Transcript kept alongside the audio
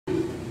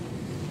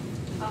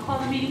I'll call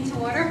the meeting to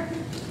order.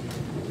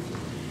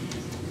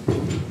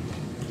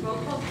 Roll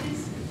call,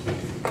 please.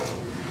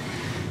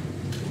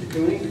 Mr.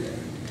 Cooney?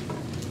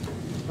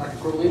 Dr.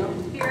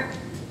 Corlino? Here.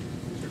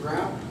 Mr.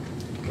 Brown?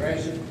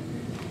 Present.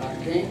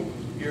 Dr. King?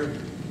 Here.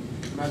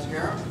 Mr.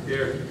 Mascaro?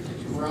 Here.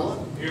 Mr. Morella?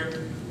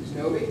 Here. Ms.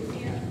 Novi?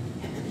 Here.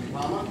 Mr.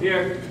 Palma?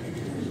 Here.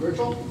 Ms.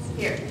 Richel?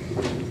 Here.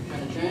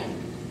 Shannon Chang?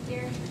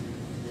 Here.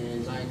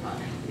 And Zion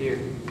Kai? Here.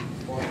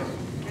 All present.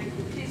 Thank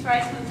you. Please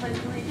rise for the Pledge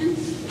of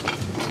Allegiance.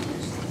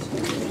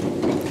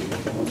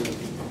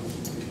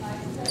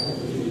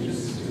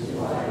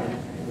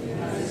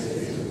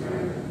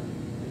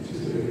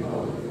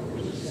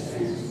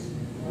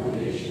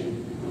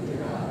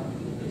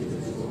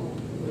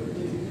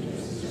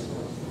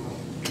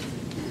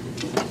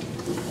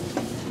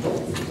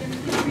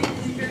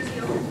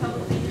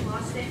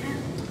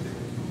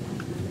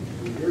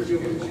 New Jersey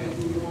Open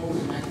Meeting Law was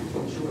enacted to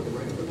ensure the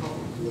right of the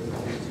public to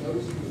advance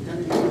notice to attend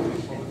meetings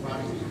of public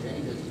bodies of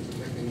any business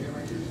affecting their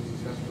interests is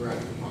discussed or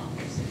acted upon.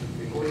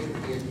 According to the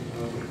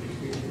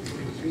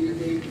this meeting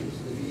date, this is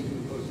the meeting to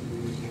be posted in the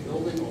municipal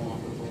building, along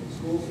with public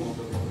schools, along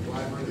with public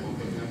library, along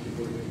with the National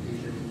Board of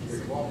Education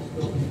Administrative Office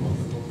building, along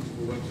with the public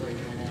school website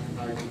and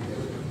advertising.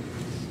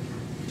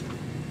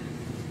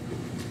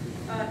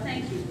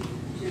 Thank you,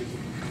 Jim.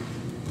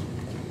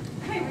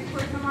 Okay,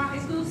 report from our high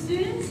school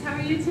students. How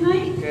are you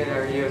tonight? Good, how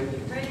are you?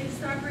 Ready to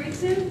start break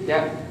soon?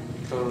 Yep,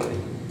 totally.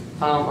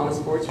 On the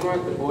sports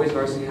front, the boys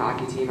varsity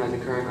hockey team has a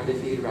current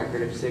undefeated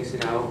record of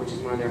 6-0, which is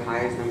one of their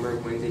highest number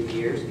of wins in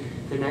years.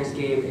 Their next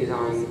game is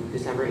on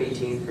December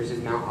 18th versus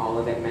Mount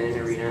Olive at Menon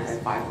Arena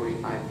at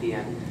 5:45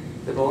 p.m.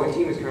 The bowling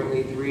team is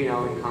currently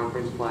 3-0 in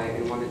conference play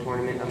and won the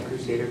tournament of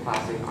Crusader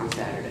Classic on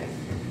Saturday.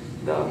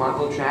 The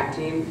Montville track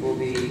team will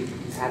be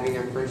having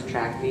their first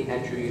track meet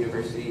at True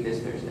University this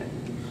Thursday.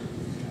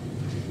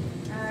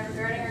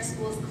 Regarding our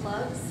school's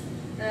clubs,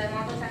 the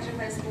Montville Township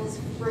High School's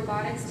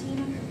robotics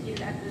team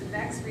competed at the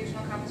VEX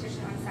regional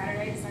competition on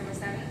Saturday, December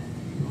 7th.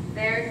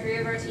 There, 3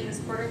 of our teams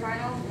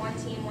quarterfinaled, 1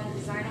 team won the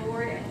design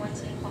award, and 1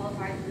 team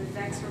qualified for the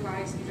VEX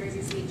Robotics New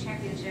Jersey State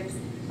Championships,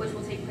 which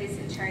will take place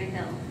in Cherry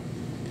Hill.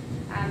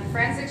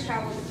 Forensics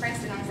traveled to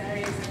Princeton on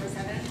Saturday, December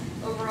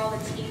 7th. Overall,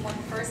 the team won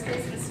first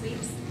place in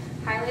sweeps.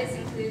 Highlights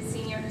include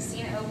senior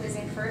Christina O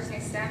placing first in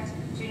extempt,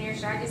 junior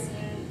Shai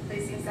Yassine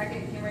placing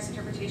second in humorous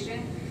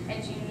interpretation,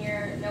 and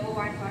junior Noah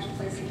Weinkosh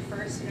placing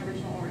first in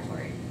original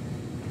oratory.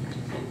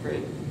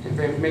 And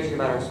for information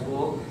about our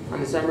school, on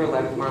December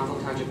 11th,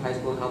 Montville Township High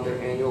School held their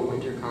annual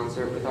winter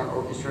concert with our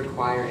orchestra,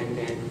 choir, and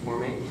band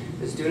performing.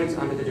 The students,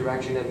 under the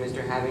direction of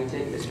Mr.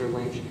 Havington, Mr.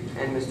 Lynch,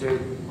 and Mr.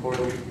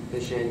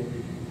 Corlishin,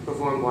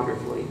 performed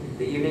wonderfully.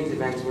 The evening's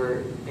events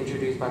were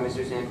introduced by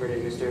Mr. Sanford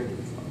and Mr.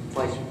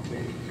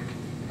 Fleischman.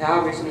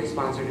 PAL recently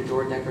sponsored a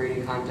door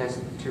decorating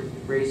contest to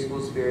raise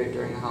school spirit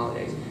during the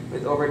holidays.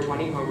 With over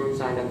 20 homerooms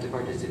signed up to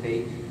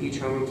participate, each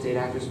homeroom stayed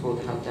after school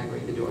to help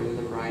decorate the doors with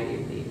a variety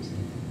of themes.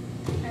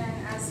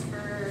 And as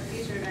for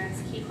future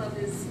events, Key Club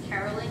is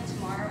caroling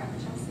tomorrow at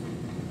the Chelsea.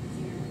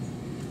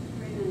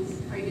 Very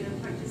nice. Are you going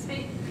to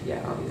participate?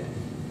 Yeah, I'll be there.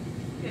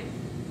 Good.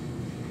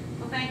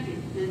 Well, thank you,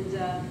 and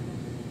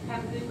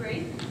have a good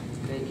break,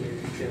 Thank you.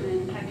 Too.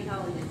 and happy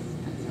holidays.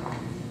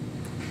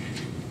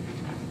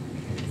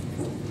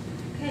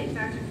 Okay,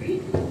 Dr.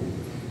 Freed.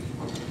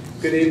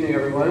 Good evening,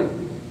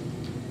 everyone.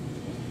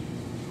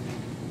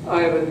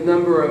 I have a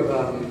number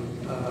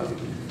of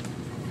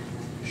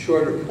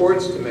short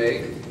reports to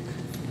make.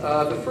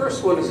 The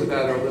first one is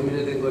about our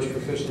limited English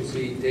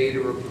proficiency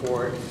data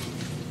report.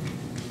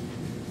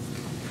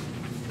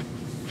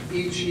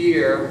 Each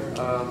year,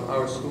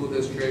 our school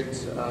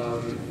district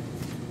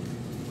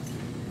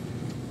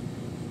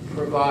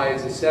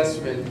provides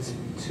assessment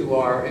to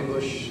our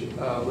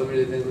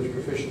limited English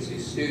proficiency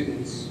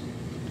students,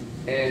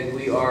 and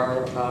we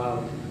are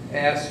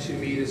asked to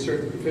meet a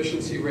certain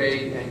proficiency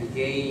rate and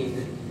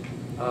gain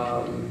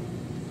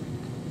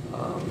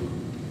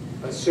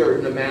a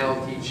certain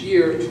amount each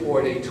year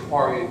toward a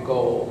target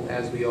goal,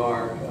 as we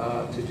are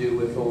to do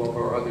with all of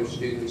our other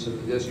students in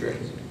the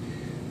district.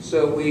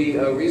 So we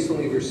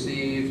recently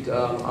received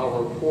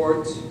our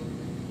report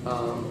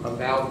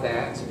about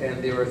that,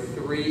 and there are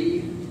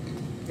 3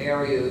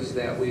 areas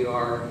that we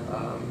are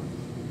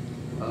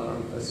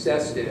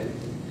assessed in.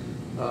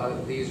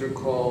 These are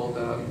called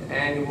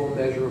Annual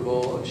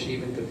Measurable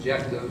Achievement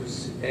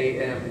Objectives,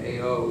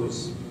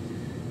 AMAOs.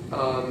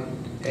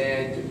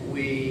 And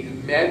we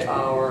met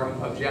our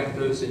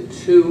objectives in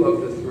 2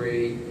 of the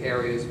 3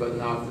 areas, but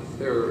not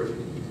the 3rd.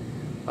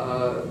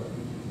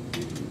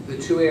 The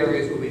 2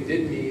 areas where we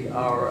did meet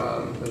our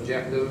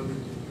objective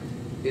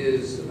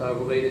is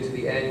related to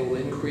the annual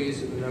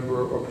increase in the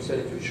number or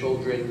percentage of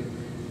children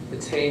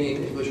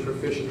attaining English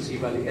proficiency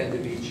by the end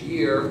of each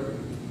year.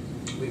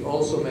 We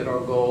also met our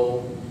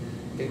goal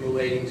in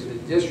relating to the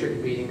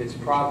district meeting its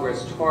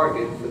progress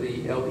target for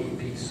the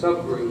LEP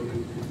subgroup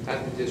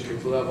at the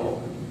district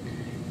level.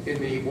 In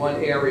the one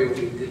area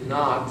we did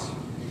not,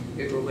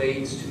 it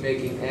relates to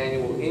making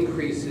annual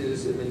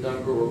increases in the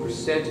number or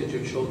percentage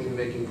of children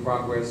making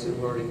progress in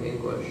learning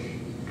English.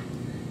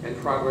 And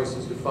progress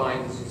is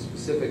defined as a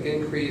specific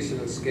increase in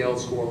the scale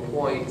score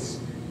points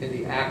in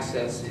the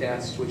access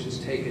test, which is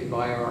taken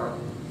by our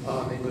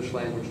English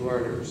language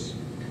learners.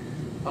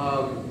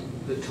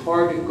 The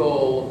target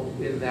goal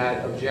in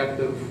that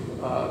objective,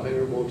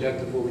 measurable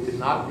objective where we did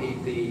not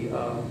meet the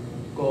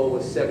goal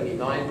was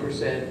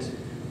 79%.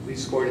 We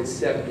scored at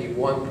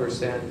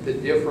 71%. The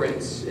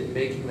difference in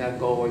making that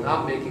goal or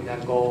not making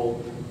that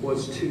goal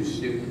was 2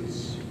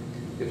 students.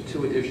 If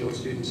 2 additional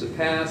students had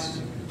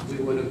passed, we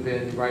would have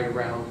been right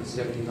around the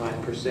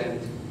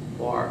 79%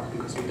 mark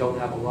because we don't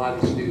have a lot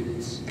of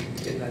students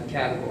in that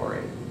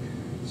category.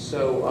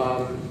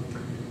 So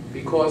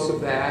because of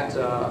that,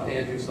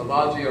 Andrew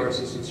Salvaggi, our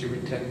Assistant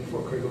Superintendent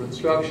for Curriculum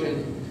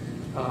Instruction,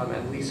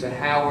 and Lisa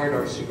Howard,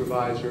 our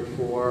Supervisor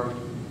for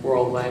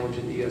World Language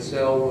and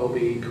ESL, will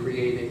be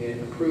creating an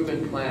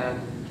improvement plan,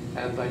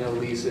 and I know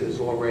Lisa has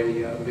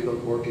already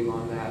begun working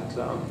on that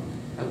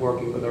and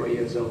working with our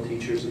ESL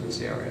teachers in this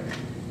area.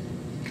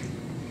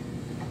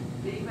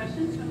 Any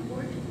questions from the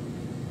board?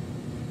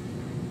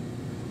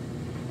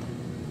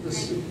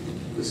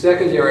 The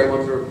second area I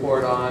want to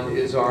report on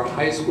is our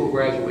high school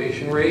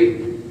graduation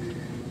rate.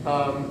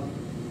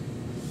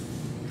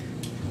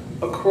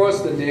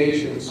 Across the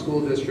nation, school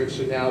districts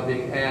are now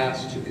being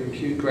asked to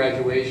compute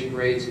graduation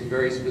rates in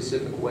very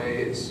specific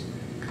ways.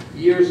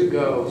 Years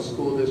ago,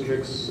 school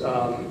districts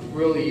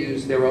really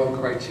used their own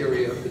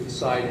criteria for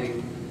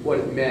deciding what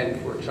it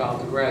meant for a child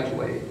to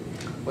graduate,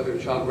 whether a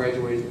child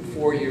graduated in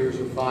 4 years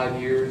or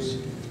 5 years,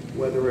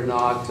 whether or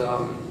not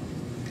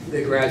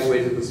they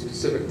graduated with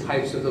specific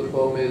types of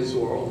diplomas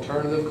or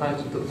alternative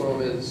kinds of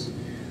diplomas.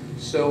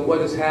 So what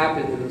has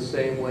happened in the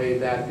same way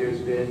that there's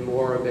been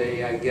more of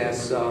a, I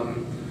guess,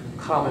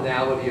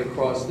 commonality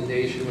across the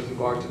nation with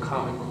regard to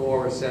Common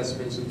Core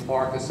assessments and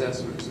PARCC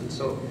assessments, and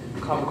so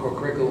Common Core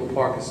curriculum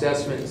PARCC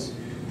assessments,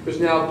 there's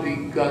now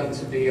begun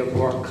to be a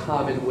more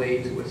common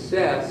way to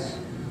assess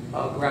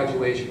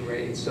graduation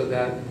rates so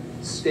that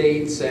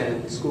states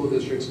and school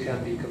districts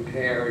can be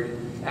compared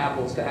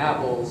apples to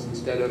apples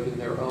instead of in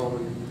their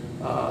own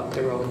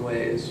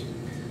ways.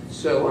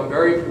 So I'm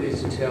very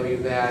pleased to tell you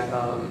that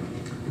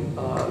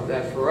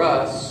that for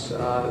us,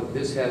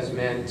 this has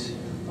meant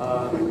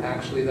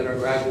actually that our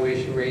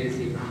graduation rate is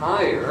even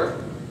higher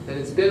than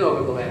it's been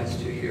over the last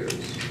 2 years.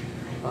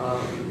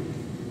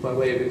 By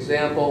way of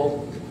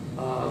example,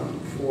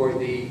 for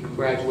the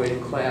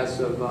graduating class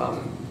of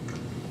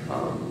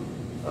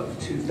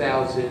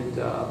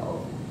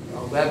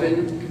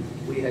 2011,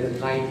 we had a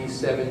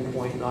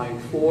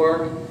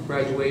 97.94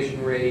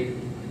 graduation rate.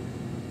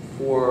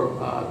 For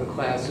the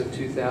class of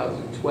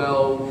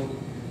 2012,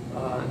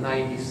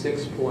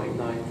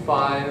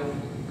 96.95,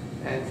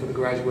 and for the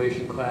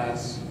graduation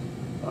class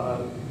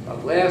of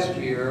last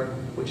year,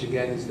 which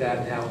again is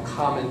that now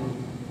common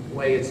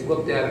way it's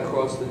looked at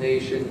across the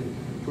nation,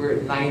 we're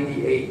at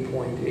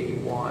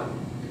 98.81,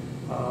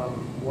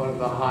 one of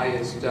the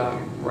highest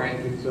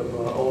rankings of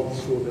all the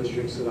school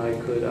districts that I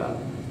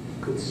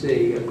could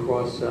see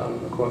across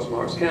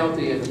Morris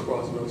County and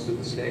across most of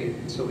the state.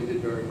 So we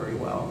did very, very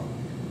well.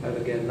 And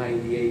again,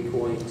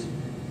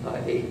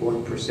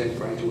 98.81%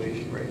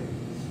 graduation rate.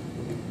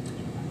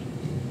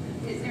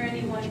 Is there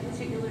any one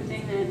particular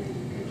thing that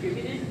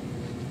contributed?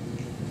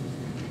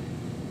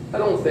 I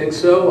don't think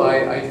so.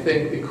 I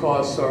think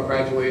because our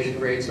graduation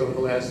rates over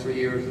the last 3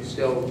 years are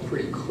still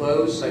pretty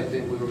close, I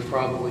think we were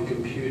probably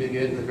computing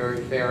it in a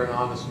very fair and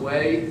honest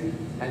way,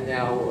 and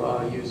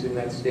now using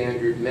that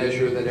standard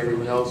measure that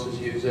everyone else is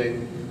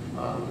using.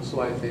 So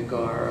I think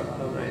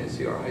I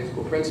see our high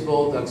school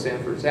principal, Doug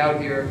Sanford, is out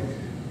here.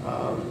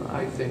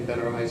 I think that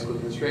our high school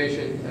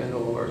administration and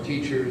all of our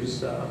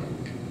teachers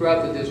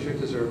throughout the district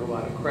deserve a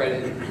lot of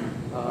credit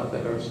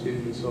that our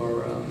students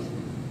are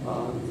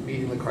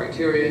meeting the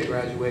criteria and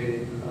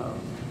graduating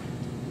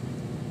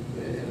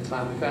in a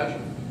timely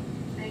fashion.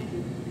 Thank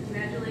you.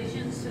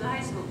 Congratulations to the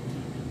high school.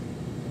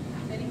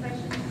 Any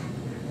questions?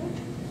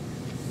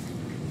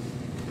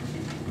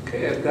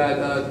 Okay, I've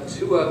got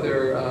 2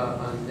 other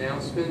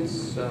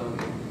announcements.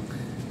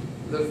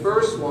 The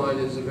first one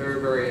is a very,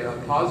 very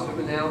positive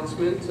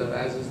announcement,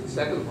 as is the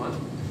second one.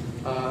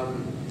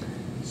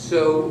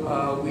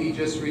 We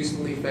just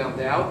recently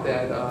found out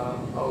that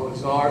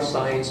our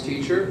science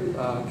teacher,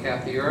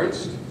 Kathy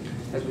Ernst,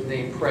 has been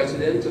named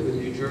president of the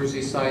New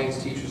Jersey Science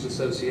Teachers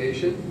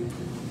Association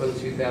for the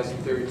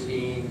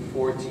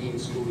 2013-14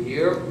 school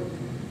year.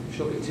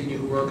 She'll continue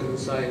to work in the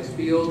science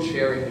field,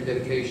 sharing her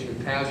dedication and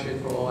passion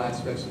for all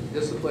aspects of the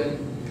discipline.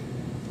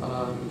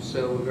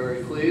 So we're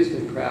very pleased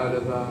and proud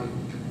of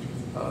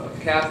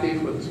Kathy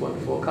for this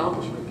wonderful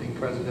accomplishment, being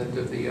president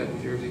of the New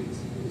Jersey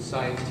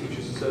Science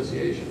Teachers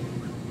Association.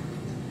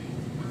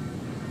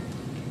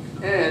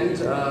 And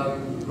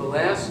the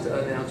last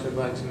announcement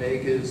I'd like to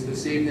make is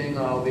this evening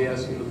I'll be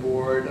asking the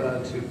board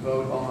to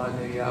vote on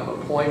the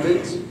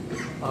appointment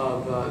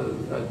of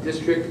a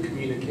district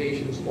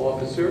communications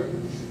officer.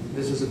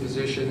 This is a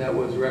position that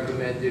was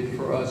recommended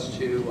for us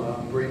to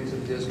bring to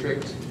the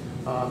district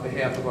on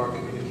behalf of our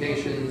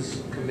communications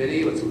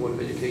committee. It's the Board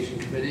of Education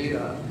committee.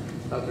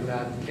 Dr.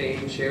 Matt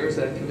Kane chairs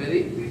that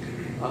committee.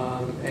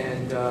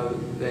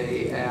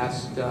 They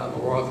asked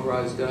or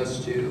authorized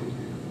us to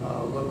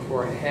look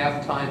for a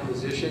half-time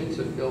position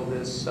to fill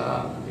this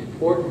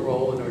important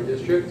role in our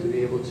district, to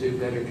be able to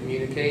better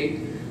communicate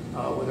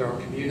with our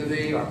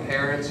community, our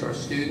parents, our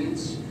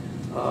students,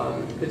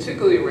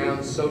 particularly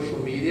around social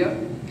media,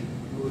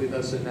 moving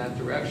us in that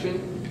direction.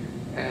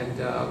 And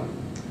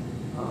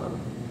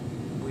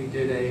we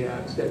did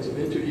an extensive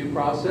interview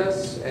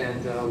process,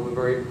 and we're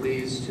very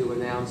pleased to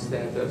announce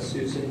that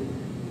Susan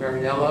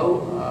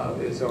Marinello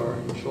is our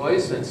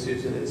choice, and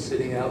Susan is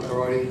sitting out in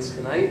our audience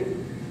tonight.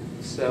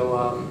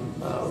 So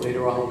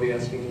later on, we'll be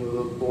asking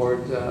the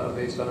board,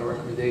 based on a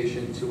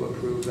recommendation, to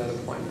approve that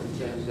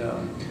appointment.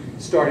 And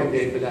starting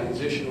date for that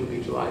position would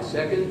be July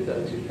 2nd,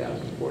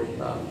 2014,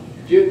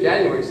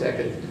 January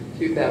 2nd,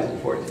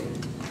 2014.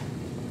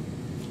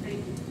 Thank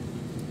you.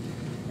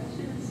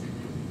 Questions?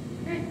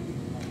 Okay.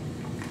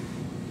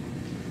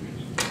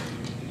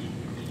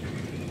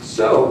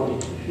 So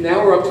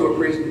now we're up to a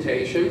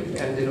presentation,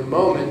 and in a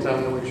moment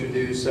I'm going to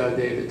introduce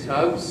David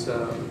Tubbs,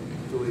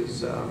 who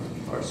is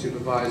our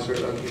supervisor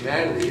of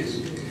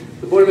humanities.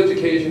 The Board of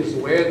Education is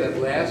aware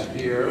that last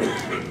year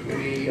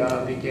we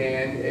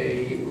began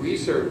a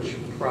research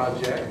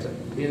project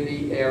in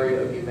the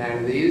area of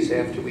humanities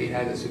after we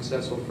had a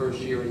successful first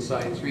year in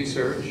science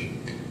research.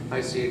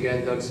 I see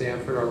again Doug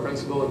Sanford, our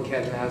principal, and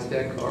Ken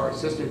Nasdaq, our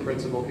assistant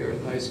principal here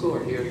at the high school,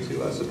 are here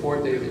to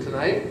support David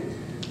tonight.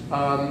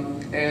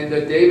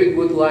 David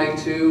would like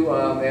to,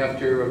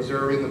 after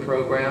observing the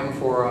program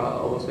for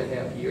almost a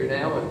half year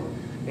now, and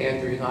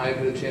Andrew and I have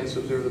had a chance to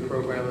observe the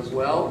program as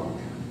well.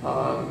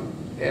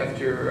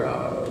 After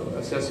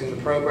assessing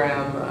the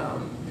program,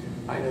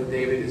 I know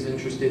David is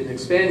interested in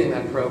expanding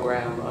that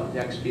program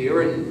next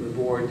year, and the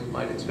board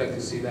might expect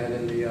to see that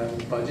in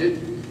the budget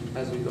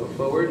as we go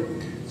forward.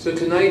 So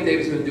tonight,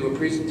 David's going to do a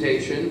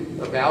presentation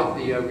about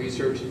the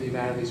Research in the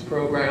Humanities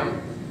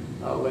program,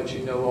 let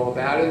you know all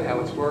about it,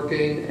 how it's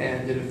working,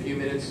 and in a few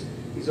minutes,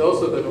 he's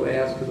also going to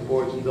ask for the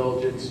board's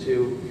indulgence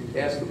to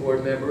ask the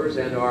board members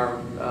and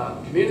our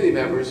community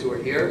members who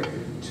are here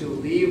to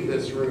leave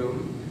this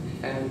room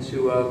and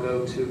to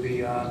go to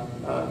the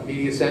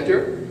media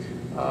center,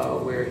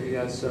 where he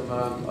has some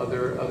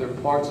other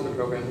parts of the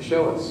program to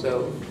show us.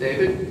 So,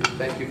 David,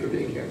 thank you for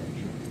being here.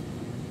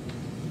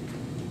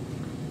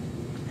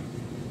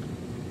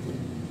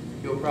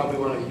 You'll probably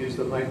want to use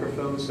the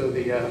microphone so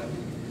the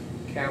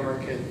camera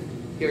can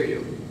hear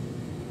you.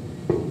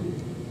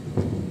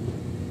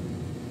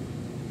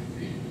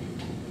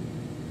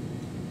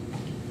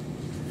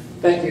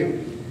 Thank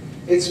you.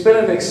 It's been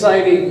an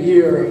exciting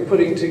year of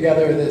putting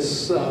together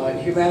this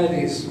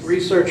humanities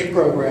research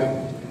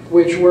program,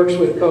 which works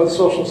with both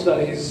social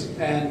studies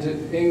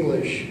and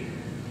English.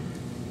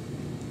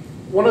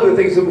 One of the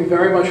things that we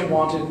very much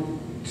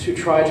wanted to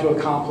try to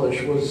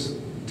accomplish was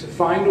to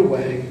find a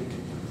way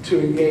to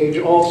engage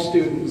all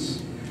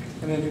students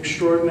in an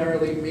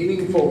extraordinarily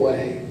meaningful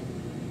way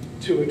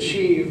to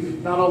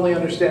achieve not only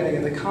understanding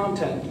of the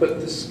content, but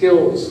the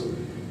skills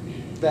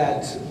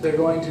that they're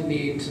going to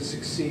need to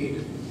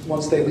succeed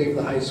once they leave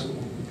the high school.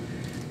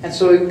 And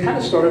so it kind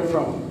of started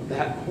from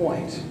that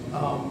point,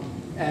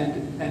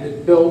 and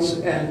it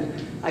built, and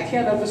I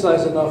can't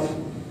emphasize enough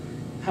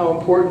how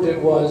important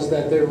it was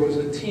that there was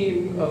a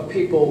team of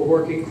people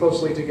working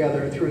closely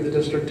together through the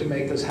district to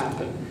make this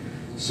happen.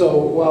 So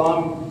while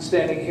I'm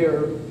standing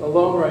here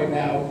alone right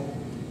now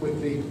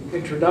with the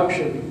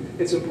introduction,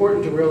 it's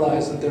important to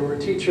realize that there were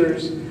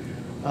teachers,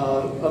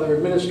 other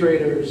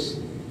administrators,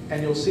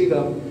 and you'll see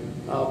them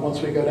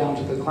once we go down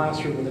to the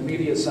classroom in the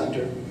media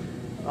center.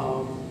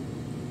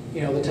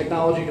 You know, the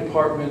technology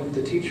department,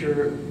 the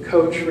teacher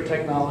coach for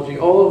technology,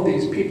 all of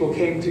these people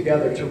came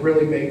together to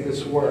really make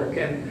this work.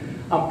 And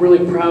I'm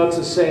really proud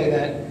to say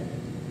that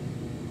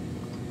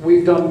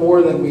we've done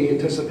more than we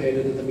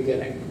anticipated in the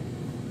beginning.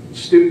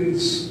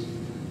 Students,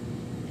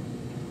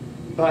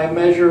 by a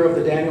measure of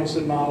the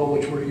Danielson model,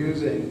 which we're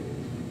using,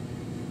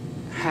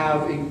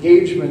 have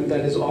engagement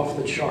that is off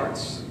the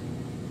charts.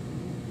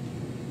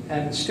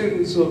 And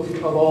students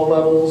of all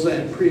levels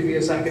and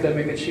previous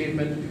academic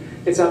achievement,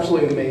 it's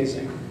absolutely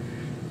amazing.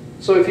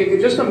 So if you could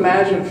just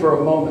imagine for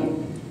a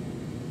moment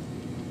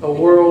a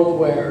world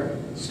where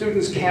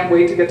students can't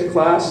wait to get to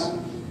class,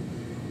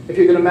 if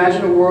you can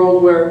imagine a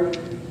world where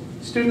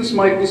students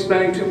might be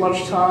spending too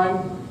much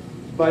time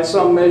by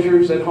some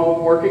measures at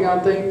home working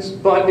on things,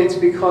 but it's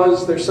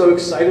because they're so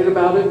excited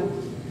about it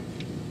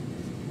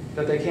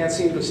that they can't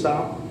seem to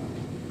stop.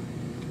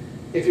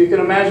 If you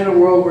can imagine a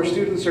world where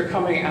students are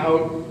coming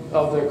out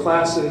of their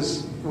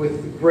classes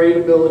with great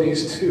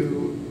abilities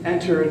to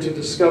enter into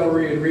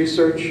discovery and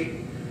research,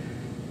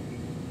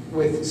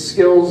 with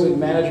skills in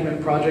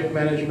management, project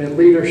management,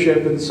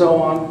 leadership, and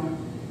so on,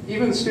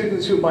 even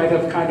students who might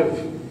have kind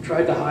of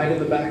tried to hide in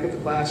the back of the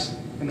class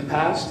in the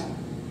past.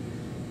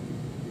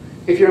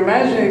 If you're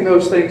imagining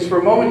those things, for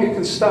a moment you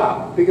can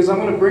stop, because I'm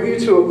going to bring you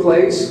to a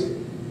place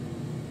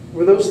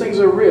where those things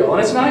are real.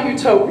 And it's not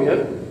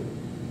utopia,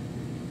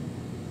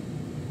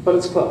 but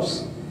it's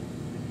close.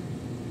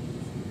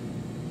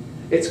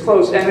 It's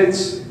close, and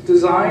it's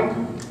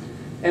designed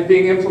and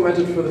being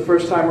implemented for the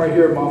first time right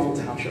here at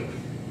Montville Township.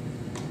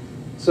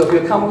 So if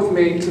you'll come with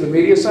me to the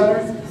Media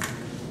Center,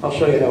 I'll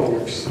show you how it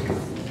works.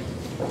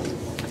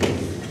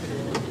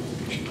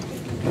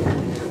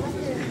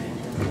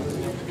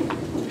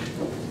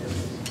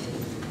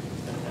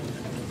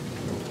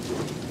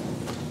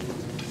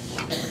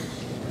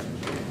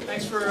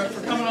 Thanks for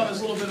coming on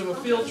this little bit of a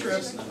field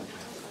trip.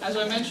 As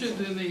I mentioned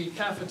in the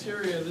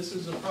cafeteria, this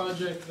is a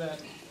project that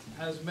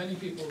has many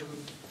people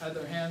who've had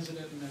their hands in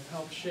it and have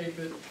helped shape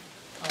it.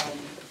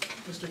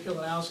 Mr.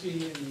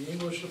 Kilinowski in the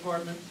English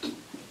department,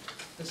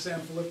 Ms.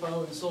 Sam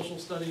Filippo in social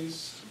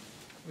studies.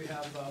 We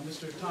have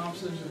Mr.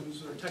 Thompson,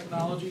 who's our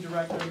technology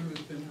director,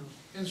 who's been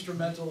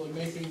instrumental in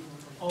making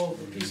all of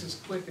the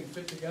pieces click and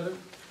fit together,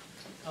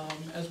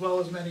 as well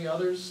as many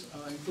others,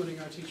 including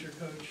our teacher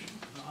coach,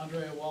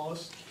 Andrea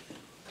Wallace.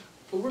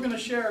 But we're going to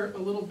share a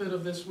little bit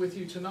of this with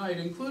you tonight,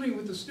 including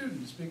with the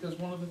students, because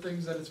one of the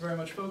things that it's very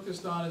much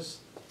focused on is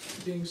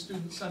being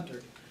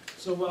student-centered.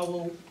 So while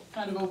we'll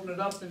kind of open it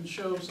up and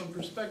show some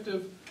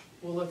perspective,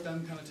 we'll let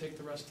them kind of take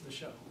the rest of the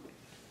show.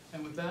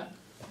 And with that?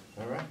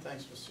 All right,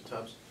 thanks, Mr.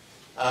 Tubbs.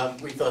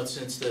 We thought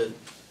since the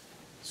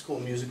school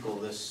musical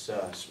this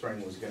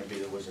spring was going to be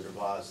The Wizard of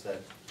Oz,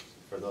 that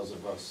for those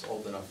of us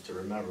old enough to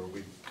remember,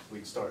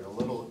 we'd start a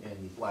little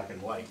in black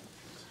and white.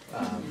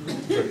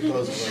 For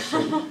those of us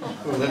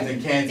who lived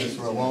in Kansas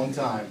for a long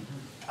time.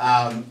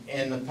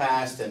 In the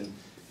past, and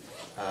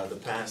the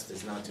past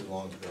is not too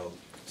long ago,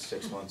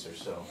 6 months or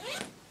so,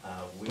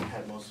 we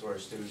had most of our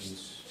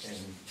students in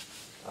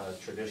a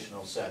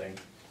traditional setting.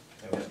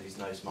 And we have these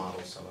nice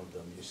models, some of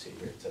them you see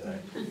here today.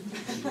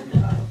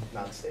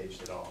 Not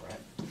staged at all, right?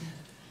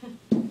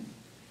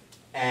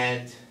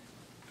 And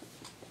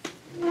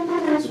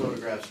these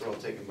photographs were all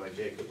taken by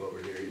Jacob over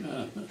here.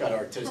 He got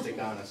artistic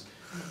on us.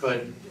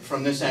 But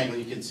from this angle,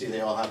 you can see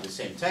they all have the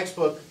same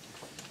textbook.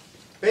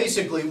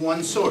 Basically,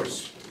 one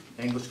source,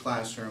 English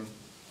classroom,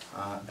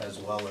 as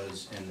well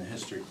as in the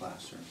history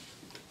classroom.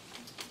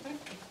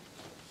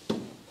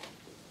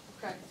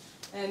 Okay.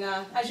 And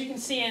as you can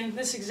see in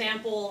this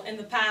example, in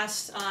the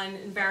past,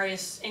 in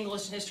various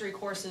English and history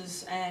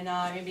courses, and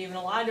maybe even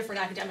a lot of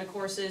different academic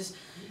courses,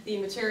 the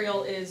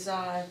material is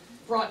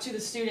brought to the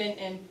student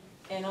in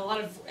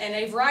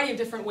a variety of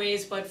different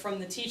ways, but from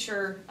the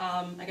teacher,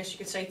 I guess you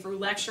could say through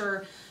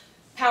lecture,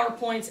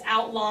 PowerPoints,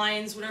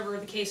 outlines, whatever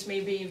the case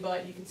may be,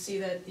 but you can see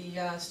that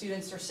the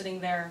students are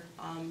sitting there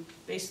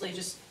basically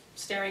just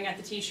staring at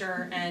the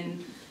teacher,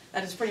 and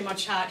that is pretty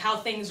much how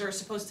things are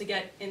supposed to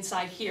get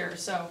inside here.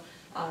 So,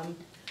 on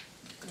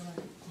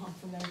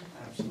from there.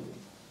 Absolutely.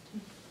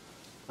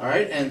 All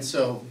right, and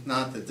so,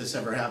 not that this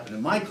ever happened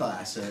in my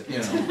class,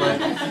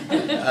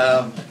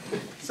 but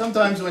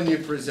sometimes when you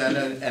present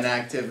an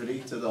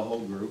activity to the whole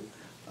group,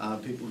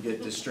 people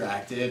get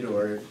distracted,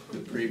 or the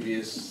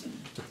previous,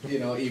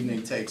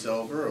 evening takes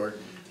over, or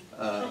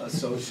a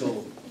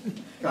social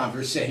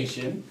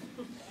conversation.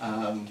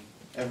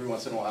 Every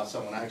once in a while,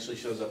 someone actually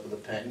shows up with a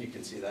pen. You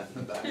can see that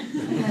in the back.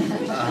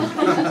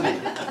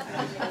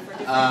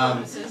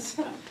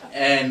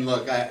 And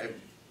look,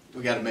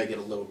 we got to make it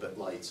a little bit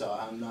light. So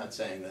I'm not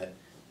saying that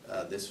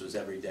this was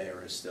every day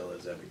or still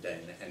is every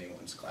day in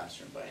anyone's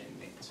classroom by any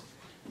means.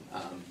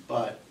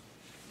 But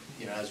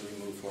as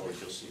we move forward,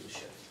 you'll see the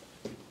shift.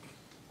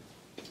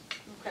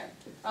 Okay.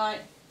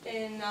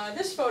 In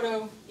this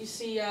photo, you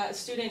see a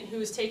student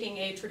who is taking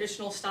a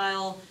traditional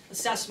style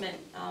assessment.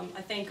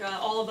 I think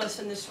all of us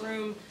in this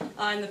room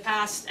in the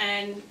past,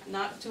 and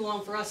not too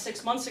long for us,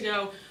 6 months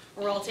ago,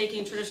 we're all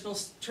taking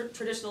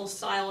traditional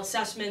style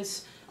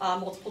assessments,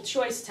 multiple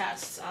choice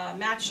tests,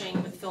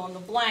 matching with fill in the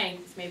blank,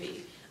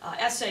 maybe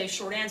essay,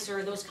 short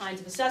answer, those kinds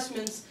of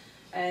assessments,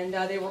 and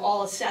they were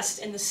all assessed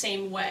in the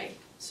same way.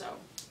 So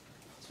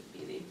this would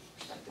be the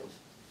perspective.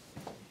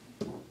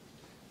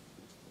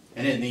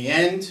 And in the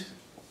end,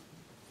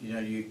 you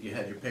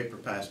had your paper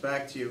passed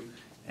back to you,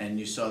 and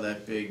you saw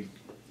that big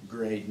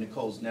grade.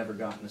 Nicole's never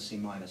gotten a C-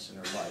 in her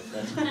life.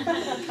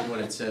 That's what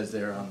it says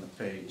there on the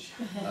page.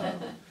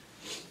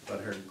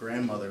 But her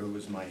grandmother, who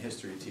was my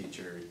history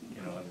teacher,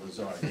 in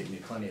Lazar, gave me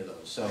plenty of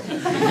those. So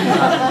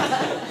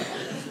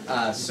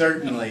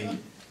certainly,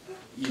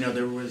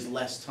 there was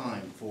less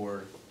time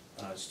for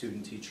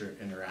student-teacher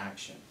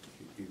interaction.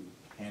 You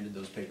handed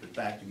those papers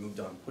back, you moved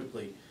on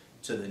quickly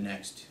to the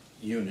next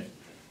unit.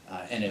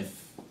 And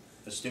if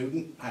a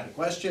student had a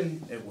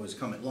question, it was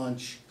come at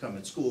lunch, come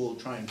at school,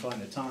 try and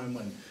find a time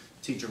when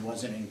the teacher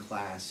wasn't in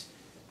class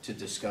to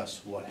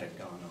discuss what had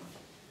gone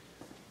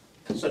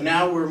on. So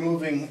now we're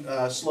moving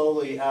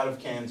slowly out of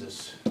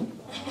Kansas.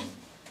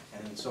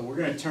 And so we're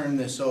going to turn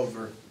this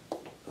over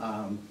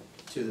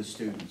to the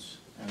students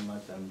and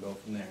let them go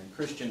from there. And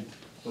Christian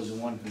was the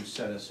one who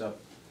set us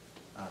up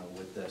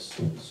with this.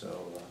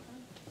 So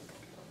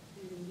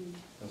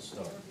let's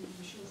start.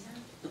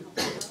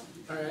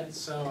 All right,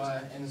 so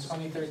in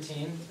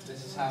 2013,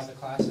 this is how the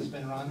class has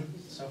been run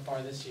so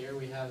far this year.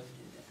 We have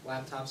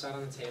laptops out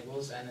on the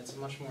tables, and it's a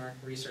much more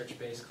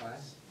research-based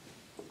class.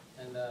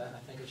 And I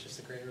think it's just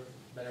a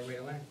better way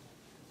to learn.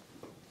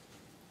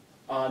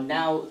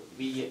 now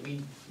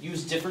we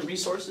use different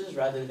resources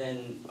rather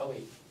than, oh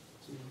wait.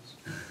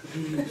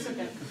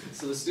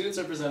 So the students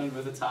are presented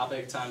with a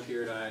topic, time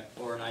period,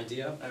 or an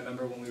idea. I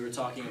remember when we were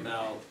talking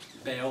about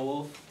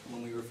Beowulf,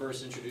 when we were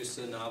first introduced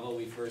to the novel,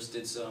 we first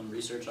did some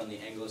research on the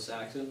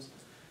Anglo-Saxons.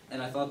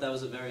 And I thought that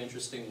was a very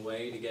interesting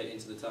way to get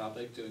into the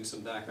topic, doing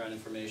some background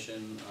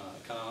information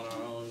kind of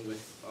on our own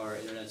with our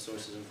internet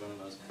sources in front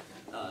of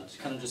us, to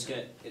kind of just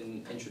get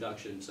an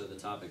introduction to the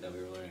topic that we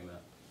were learning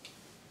about.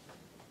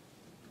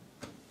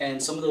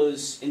 And some of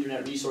those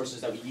internet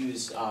resources that we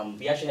used,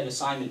 we actually had an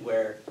assignment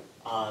where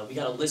we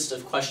got a list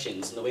of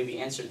questions, and the way we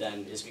answered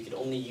them is we could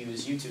only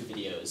use YouTube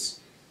videos.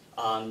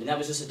 And that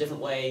was just a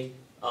different way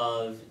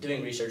of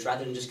doing research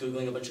rather than just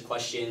Googling a bunch of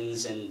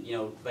questions and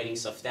writing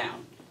stuff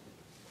down.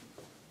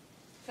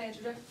 Can I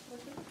interject?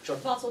 Sure.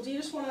 Apostle, do you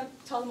just want to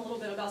tell them a little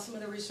bit about some of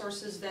the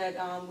resources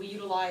that we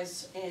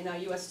utilize in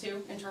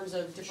US2 in terms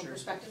of different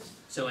perspectives?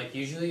 So like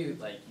usually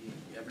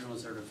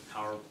everyone's heard of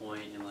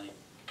PowerPoint and like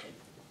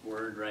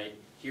Word, right?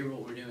 Here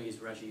what we're doing is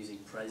we're actually using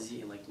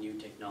Prezi and like new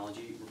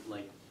technology,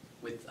 like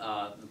with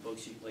the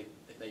books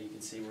that you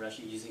can see, we're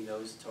actually using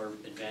those to our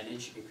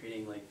advantage in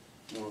creating like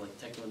more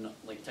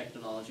like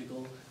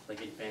technological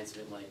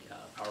advancement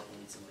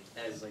PowerPoints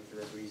and as like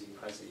that we're using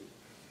Prezi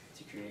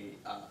to create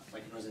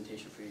like a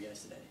presentation for you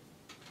guys today.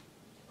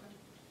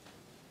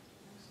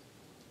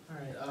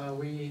 Alright,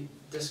 we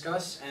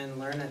discuss and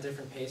learn at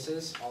different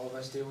paces. All of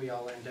us do, we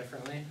all learn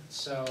differently.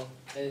 So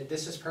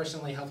this has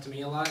personally helped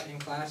me a lot in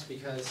class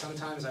because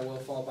sometimes I will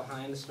fall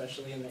behind,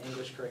 especially in the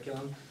English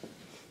curriculum.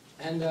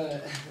 And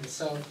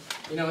so,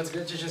 it's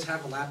good to just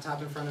have a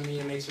laptop in front of me.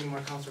 It makes me more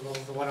comfortable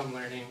with what I'm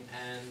learning.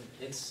 And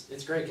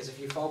it's great because if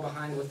you fall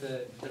behind with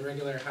the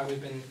regular, how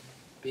we've been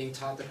being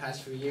taught the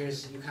past few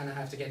years, you kind of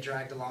have to get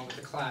dragged along with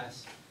the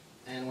class.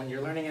 And when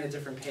you're learning at a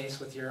different pace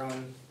with your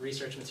own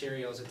research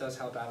materials, it does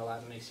help out a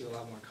lot and makes you a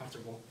lot more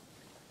comfortable.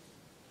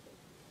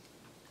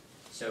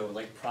 So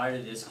like prior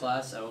to this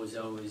class, I was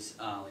always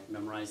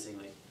memorizing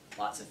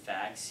lots of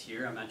facts.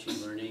 Here I'm actually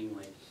learning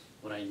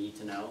what I need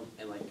to know,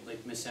 and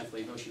like Ms.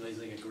 Sanfilippo, she lays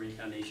a great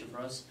foundation for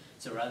us.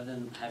 So rather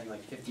than having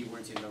 50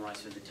 words you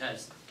memorize for the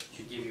test,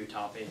 she'd give you a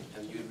topic,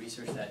 and you would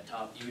research that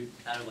topic. You would,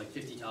 out of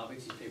 50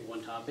 topics, you'd pick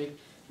one topic,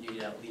 and you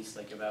get at least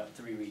about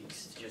 3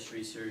 weeks to just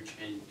research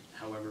and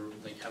however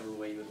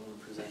way you would want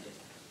to present it,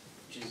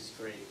 which is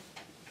great.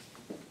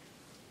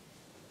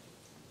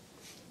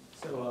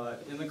 So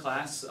in the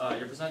class,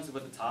 you're presented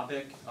with a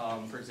topic.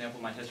 For example,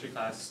 my history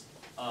class,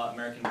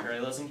 American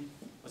imperialism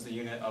was the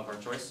unit of our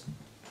choice.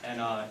 And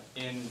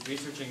in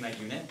researching that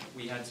unit,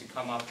 we had to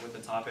come up with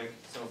a topic.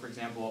 So for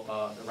example,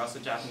 the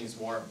Russo-Japanese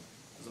War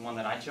was the one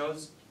that I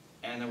chose.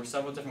 And there were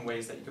several different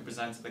ways that you could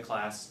present to the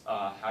class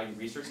how you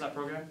research that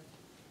program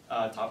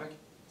topic.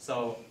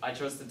 So I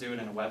chose to do it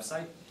in a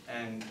website,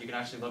 and you can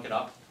actually look it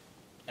up.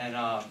 And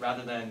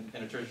rather than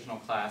in a traditional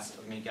class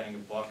of me getting a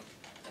book,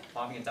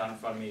 plopping it down in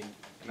front of me,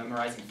 and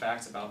memorizing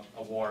facts about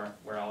a war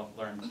where I'll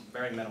learn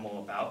very minimal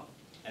about,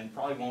 and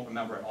probably won't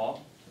remember it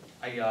all,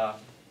 I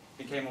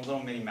became a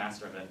little mini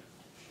master of it.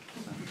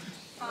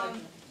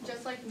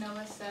 Just like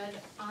Noah said,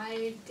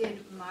 I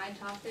did my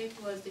topic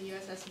was the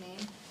USS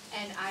Maine,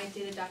 and I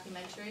did a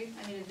documentary.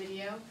 I made a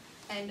video,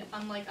 and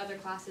unlike other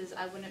classes,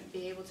 I wouldn't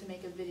be able to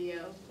make a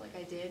video like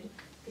I did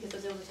because I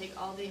was able to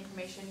take all the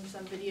information,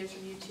 some videos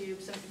from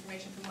YouTube, some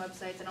information from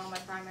websites, and all my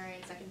primary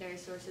and secondary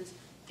sources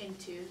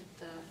into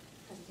the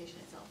presentation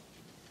itself.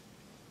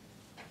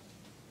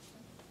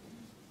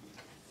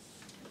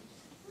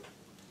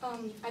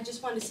 I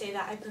just wanted to say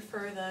that I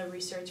prefer the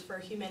Research for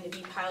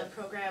Humanity pilot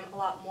program a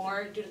lot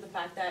more due to the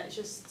fact that it's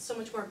just so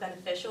much more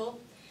beneficial.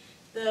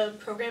 The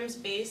program's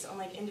based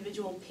on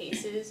individual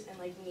paces and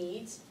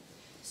needs.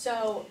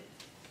 So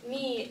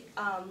me,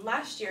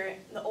 last year,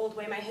 the old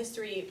way my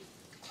history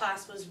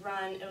class was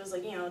run, it was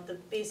the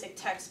basic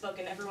textbook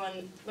and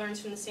everyone learns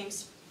from the same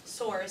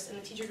source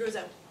and the teacher goes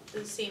at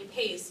the same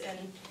pace. And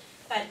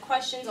if I had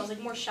questions, I was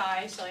more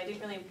shy, so I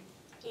didn't really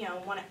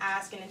want to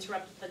ask and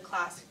interrupt the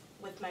class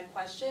with my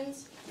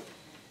questions.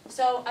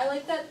 So I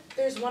like that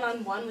there's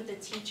one-on-one with the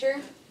teacher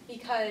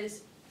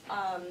because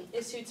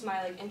it suits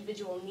my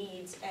individual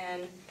needs,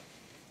 and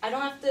I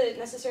don't have to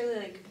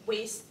necessarily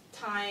waste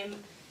time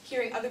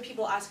hearing other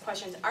people ask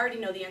questions I already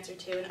know the answer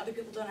to, and other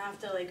people don't have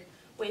to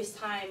waste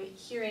time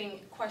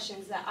hearing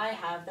questions that I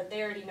have that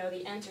they already know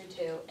the answer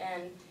to.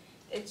 And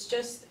it's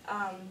just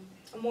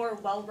a more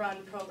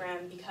well-run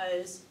program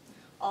because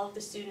all of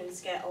the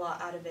students get a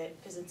lot out of it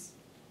because it's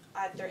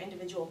at their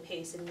individual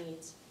pace and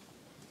needs.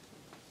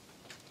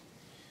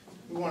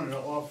 We wanted to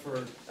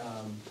offer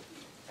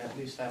at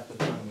least half the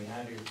time we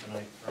had here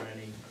tonight for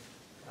any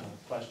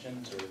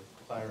questions or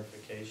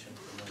clarification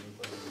from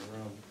anybody in the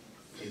room,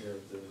 either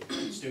of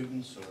the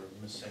students or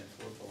Ms.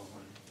 Sanfilippo.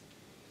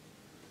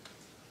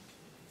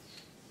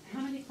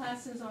 How many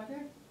classes are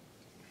there?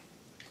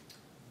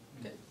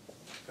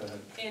 Go ahead.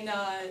 In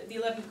the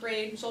 11th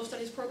grade social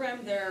studies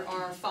program, there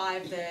are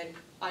 5 that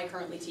I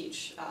currently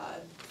teach.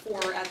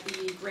 4 at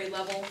the grade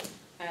level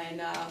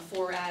and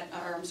 1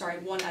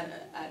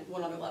 at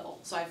one other level.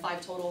 So I have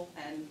 5 total,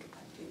 and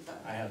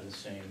I have the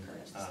same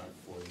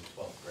for the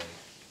 12th grade.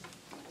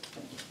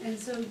 And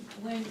so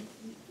when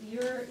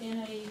you're in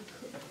a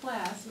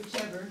class,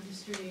 whichever,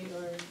 history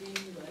or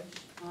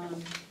English,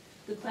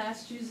 the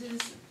class chooses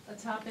a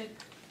topic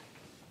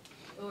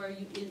or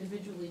you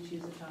individually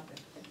choose a topic?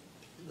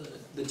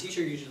 The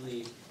teacher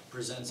usually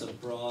presents a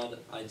broad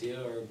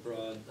idea or a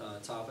broad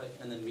topic,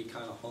 and then we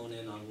kind of hone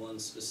in on one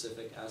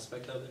specific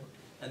aspect of it.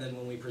 And then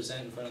when we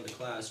present in front of the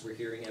class, we're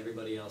hearing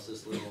everybody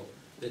else's little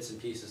bits and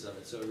pieces of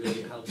it. So it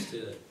really helps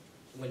to,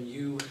 when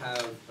you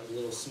have a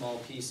little small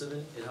piece of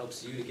it, it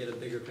helps you to get a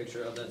bigger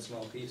picture of that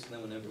small piece, and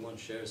then when everyone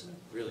shares it,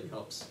 it really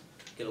helps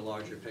get a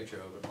larger picture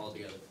of it all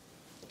together.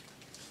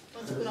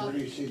 Where do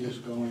you see this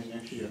going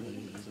next year?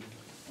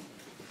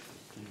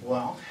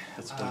 Well,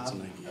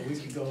 we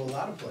could go a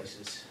lot of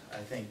places. I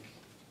think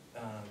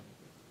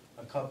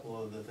a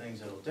couple of the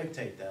things that will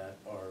dictate that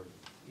are,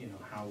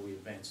 how we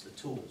advance the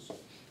tools.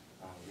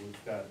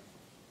 We've got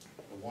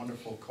a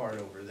wonderful card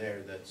over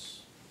there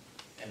that's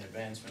an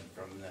advancement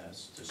from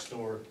this to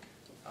store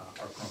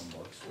our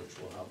Chromebooks, which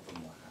will help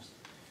them last.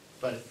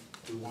 But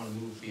we want to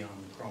move beyond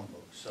the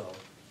Chromebook. So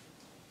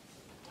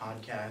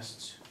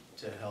podcasts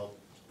to help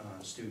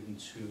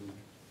students who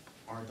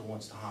aren't the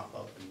ones to hop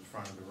up in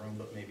front of the room,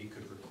 but maybe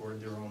could record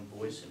their own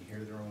voice and hear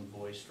their own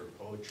voice for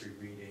poetry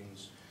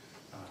readings,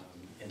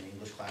 in the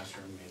English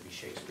classroom, maybe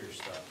Shakespeare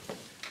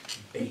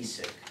stuff,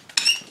 basic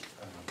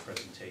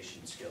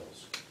presentation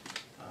skills,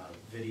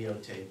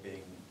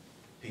 videotaping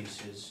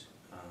pieces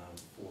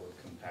for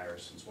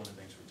comparisons. One of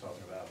the things we're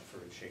talking about for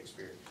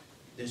Shakespeare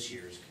this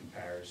year is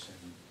comparison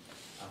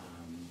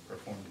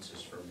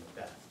performances for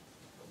Macbeth,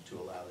 to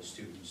allow the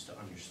students to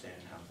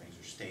understand how things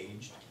are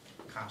staged,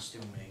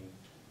 costuming,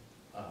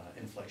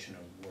 inflection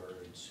of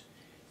words.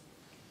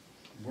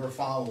 We're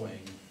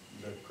following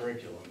the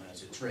curriculum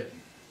as it's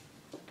written.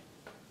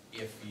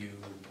 If you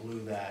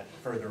blew that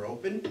further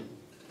open,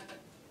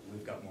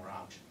 we've got more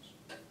options.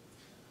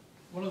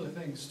 One of the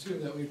things too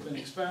that we've been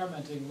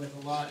experimenting with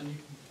a lot, and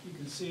you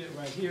can see it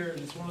right here, and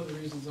it's one of the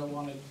reasons I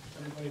wanted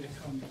everybody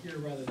to come here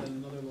rather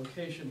than another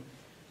location.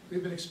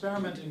 We've been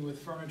experimenting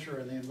with furniture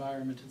and the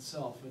environment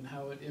itself and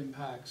how it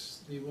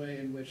impacts the way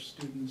in which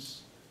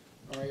students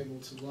are able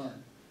to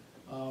learn.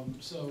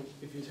 So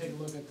if you take a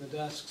look at the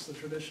desks, the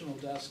traditional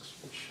desks,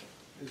 which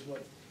is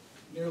what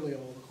nearly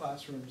all the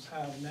classrooms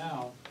have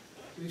now,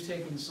 we've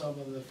taken some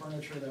of the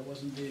furniture that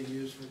wasn't being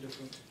used for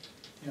different,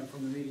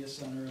 from the media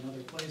center and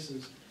other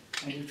places,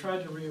 and we've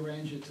tried to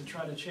rearrange it to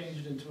try to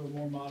change it into a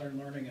more modern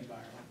learning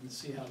environment and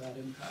see how that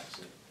impacts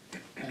it.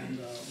 And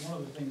one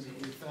of the things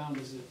that we found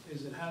is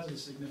it has a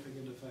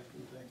significant effect,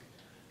 we think,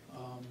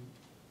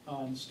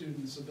 on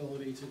students'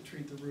 ability to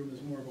treat the room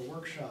as more of a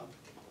workshop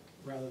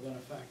rather than a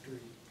factory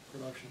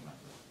production method.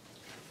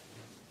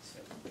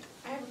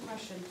 I have a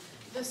question.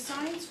 The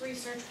science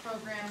research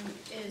program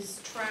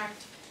is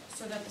tracked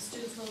so that the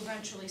students will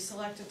eventually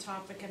select a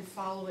topic and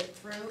follow it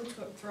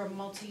through a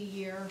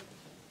multi-year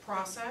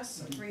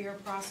process, a 3-year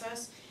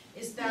process.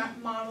 Is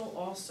that model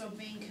also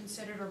being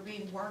considered or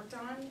being worked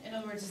on? In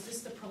other words, is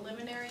this the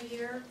preliminary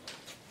year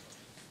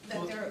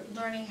that they're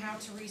learning how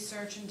to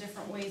research and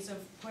different ways of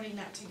putting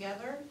that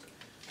together?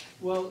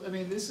 Well, I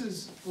mean, this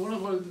is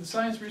the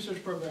science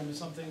research program is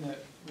something that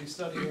we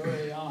studied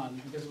early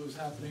on because it was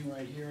happening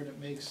right here, and it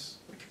makes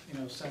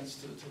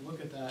sense to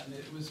look at that, and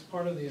it was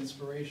part of the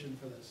inspiration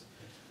for this.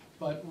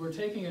 But we're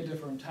taking a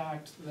different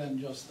tact than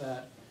just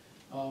that.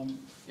 I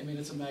mean,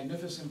 it's a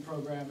magnificent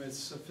program.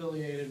 It's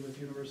affiliated with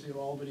University of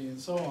Albany and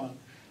so on.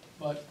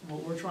 But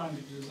what we're trying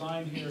to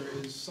design here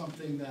is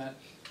something that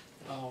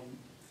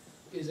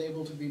is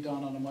able to be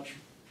done on a much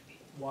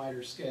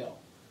wider scale.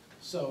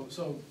 So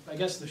I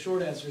guess the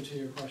short answer to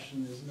your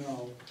question is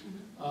no.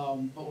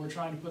 But we're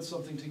trying to put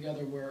something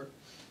together where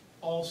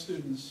all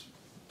students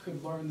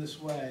could learn this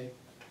way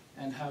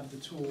and have the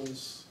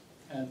tools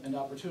and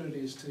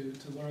opportunities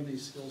to learn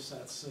these skill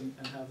sets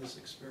and have this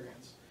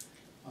experience.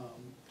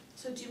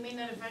 So do you mean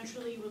that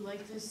eventually you would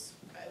like this,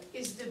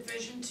 is the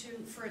vision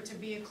for it to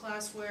be a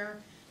class where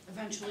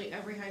eventually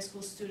every high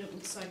school student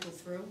would cycle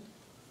through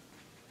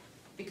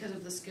because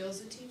of the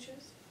skills it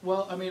teaches?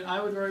 Well, I mean,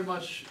 I would very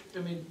much,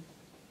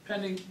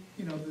 pending,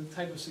 the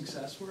type of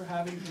success we're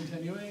having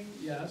continuing,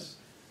 yes.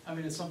 I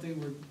mean, it's something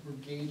we're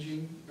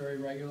gauging very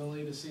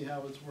regularly to see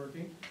how it's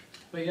working.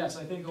 But yes,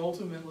 I think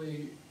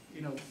ultimately,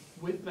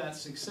 with that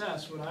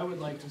success, what I would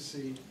like to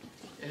see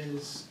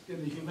is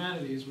in the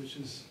humanities, which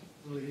is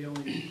really the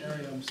only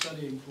area I'm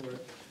studying for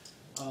it,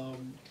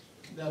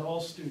 that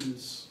all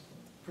students,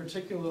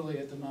 particularly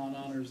at the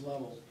non-honors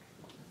level,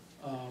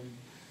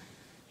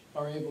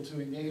 are able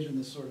to engage in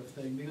this sort of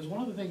thing. Because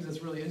one of the things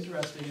that's really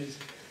interesting is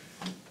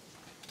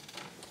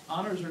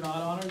honors or not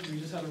honors, we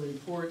just had a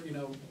report,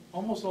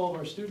 almost all of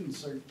our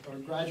students are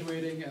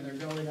graduating and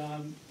they're going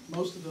on,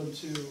 most of them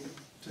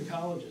to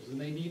colleges, and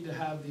they need to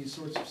have these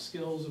sorts of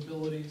skills,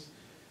 abilities,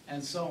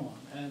 and so on.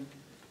 And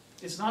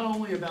it's not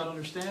only about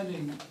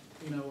understanding,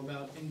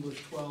 about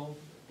English 12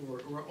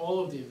 or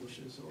all of the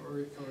Englishes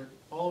or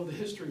all of the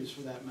histories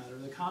for that matter.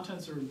 The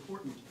contents are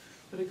important,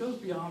 But it goes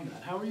beyond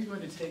that. How are you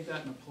going to take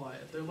that and apply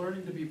it? They're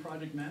learning to be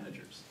project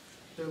managers.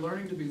 They're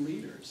learning to be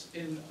leaders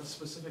in a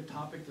specific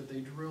topic that they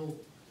drill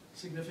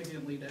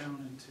significantly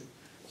down into.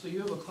 So you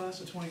have a class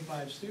of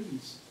 25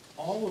 students,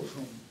 all of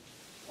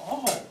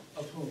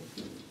whom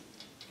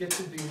get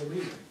to be a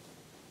leader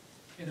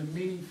in a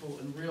meaningful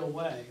and real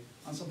way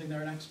on something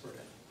they're an expert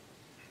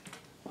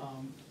in.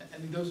 I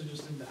mean, those are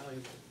just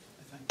invaluable,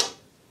 I think.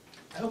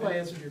 I hope I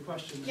answered your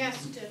question.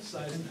 Yes, you did.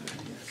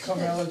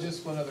 Carmela,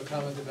 just one other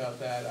comment about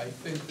that. I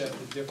think that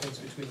the difference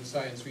between the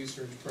science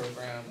research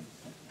program,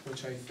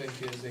 which I think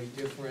is a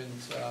different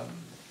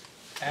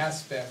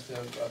aspect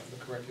of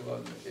the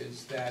curriculum,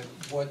 is that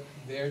what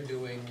they're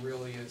doing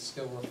really is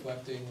still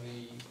reflecting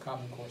the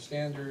Common Core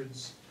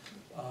standards.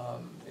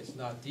 It's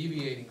not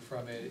deviating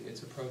from it,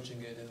 it's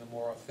approaching it in a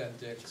more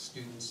authentic,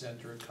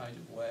 student-centered kind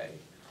of way.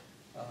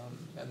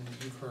 And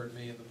you've heard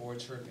me and the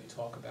board's heard me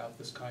talk about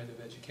this kind of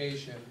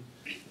education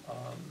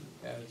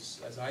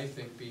as I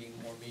think being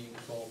more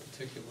meaningful,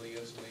 particularly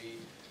as we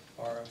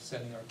are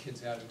sending our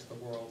kids out into the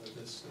world at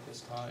this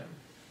time.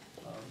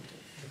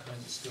 The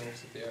kinds of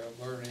skills that they're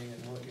learning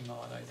and working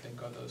on, I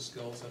think, are those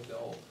skills that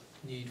they'll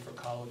need for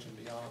college and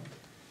beyond.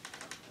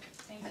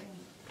 Thank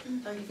you.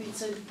 Dr. Fried,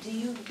 so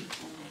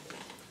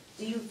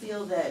do you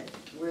feel that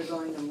we're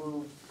going to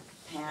move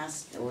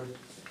past or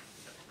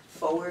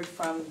forward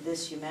from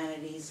this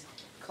humanities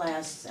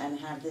class and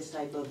have this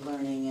type of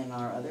learning in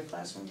our other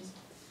classrooms?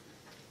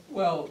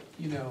 Well,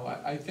 you know,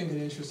 I think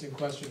an interesting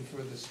question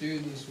for the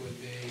students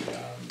would be,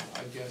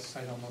 I guess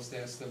I'd almost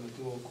ask them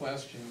a dual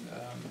question.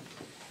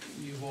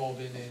 You've all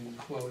been in,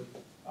 quote,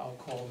 I'll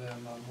call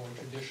them more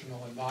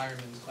traditional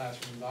environments,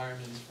 classroom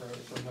environments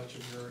for much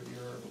of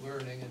your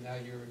learning, and now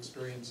you're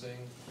experiencing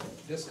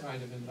this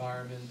kind of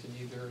environment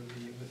in either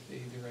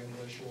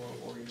English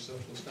or your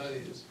social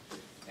studies.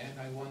 And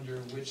I wonder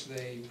which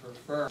they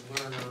prefer,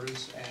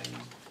 learners, and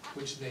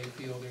which they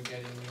feel they're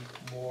getting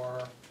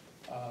more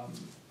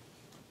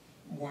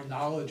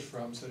knowledge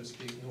from, so to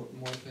speak,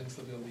 more things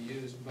that they'll be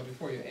used. But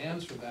before you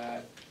answer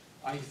that,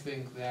 I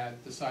think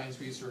that the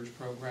science research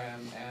program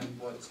and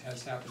what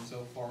has happened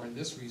so far in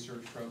this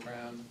research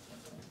program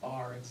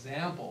are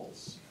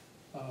examples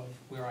of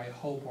where I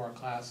hope our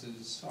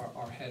classes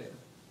are headed.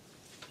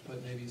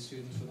 But maybe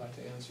students would like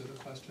to answer the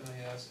question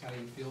I asked, how do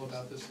you feel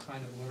about this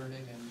kind of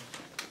learning? And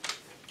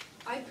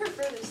I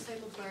prefer this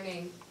type of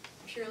learning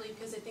purely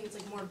because I think it's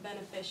like more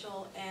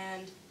beneficial,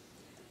 and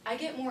I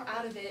get more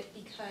out of it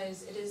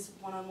because it is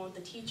one-on-one with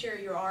the teacher.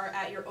 You are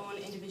at your own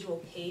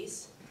individual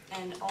pace,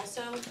 and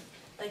also,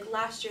 like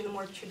last year in the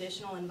more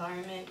traditional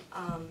environment,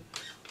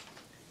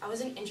 I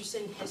wasn't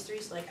interested in history,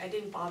 so like I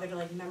didn't bother to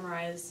like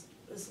memorize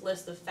this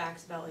list of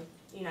facts about like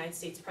United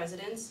States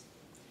presidents.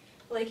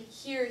 Like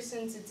here,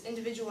 since it's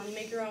individual and you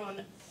make your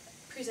own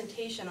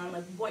presentation on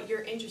like what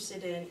you're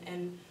interested in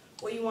and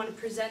what you want to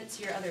present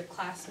to your other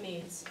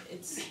classmates,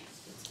 it's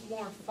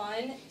more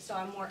fun, so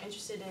I'm more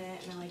interested in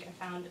it, and I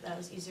found that it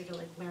was easier to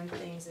like learn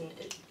things, and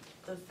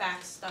the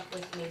facts stuck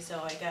with me,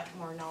 so I got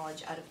more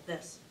knowledge out of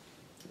this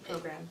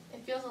program.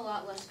 It feels a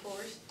lot less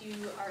forced. You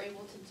are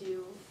able to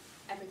do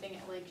everything,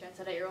 like Jen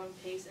said, at your own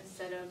pace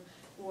instead of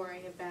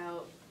worrying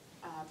about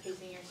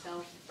pacing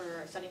yourself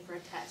for studying for a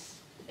test.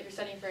 If you're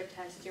studying for a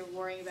test, you're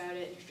worrying about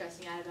it, you're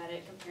stressing out about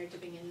it compared to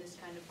being in this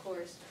kind of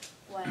course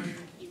when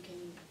you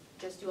can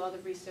just do all the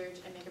research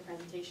and make a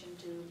presentation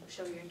to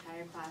show your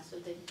entire class so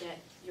they get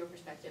your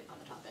perspective on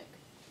the topic.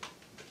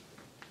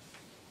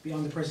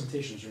 Beyond the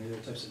presentations, are there any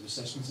other types of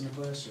assessments in the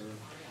class, or?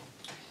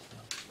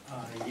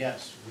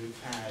 Yes,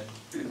 we've had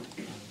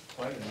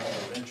quite a number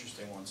of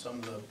interesting ones. Some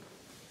of the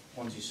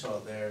ones you saw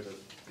there,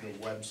 the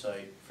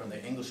website from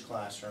the English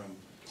classroom,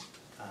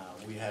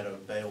 we had a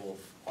Beowulf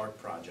art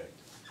project.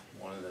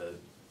 One of the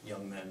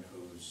young men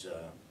whose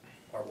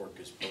artwork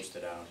is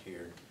posted out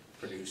here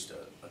produced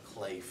a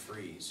clay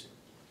frieze,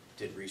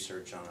 did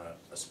research on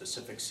a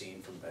specific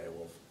scene from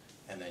Beowulf,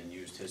 and then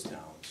used his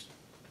talents.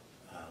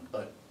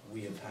 But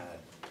we have had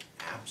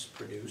apps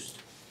produced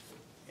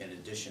in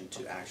addition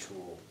to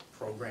actual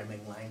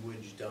programming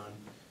language done,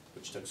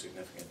 which took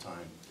significant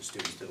time. The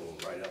students did a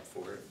little write-up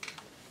for it.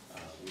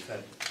 We've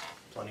had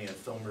plenty of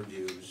film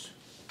reviews,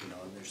 you know,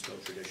 and there's still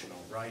traditional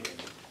writing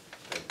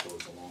that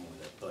goes along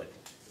with it. But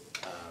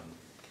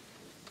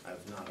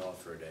I've not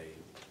offered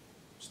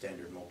a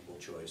standard multiple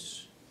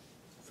choice,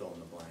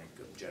 fill-in-the-blank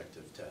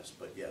objective test,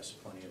 but yes,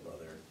 plenty of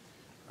other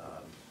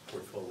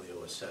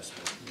portfolio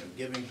assessment, you know,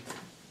 giving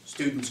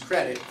students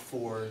credit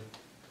for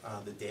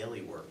the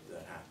daily work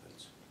that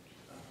happens,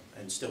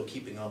 and still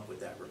keeping up with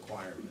that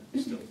requirement,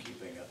 still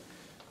keeping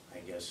I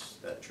guess,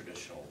 that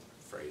traditional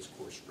phrase,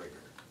 course rigor,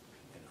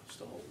 you know,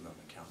 still holding them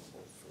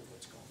accountable for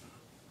what's going on.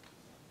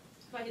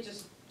 If I could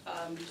just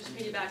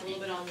piggyback a little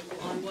bit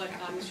on what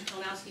Mr.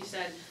 Kalinowski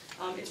said.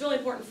 It's really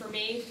important for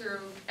me through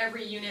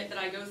every unit that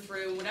I go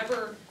through,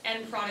 whatever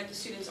end product the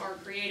students are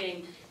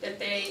creating, that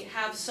they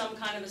have some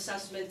kind of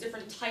assessment,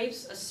 different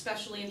types,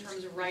 especially in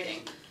terms of writing.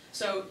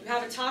 So you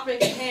have a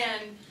topic at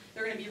hand,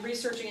 they're going to be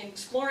researching and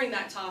exploring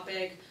that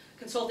topic,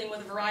 consulting with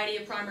a variety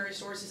of primary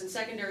sources and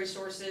secondary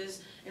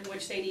sources in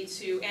which they need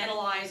to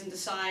analyze and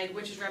decide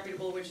which is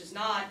reputable, which is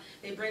not.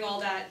 They bring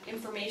all that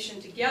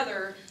information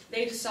together,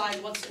 they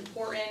decide what's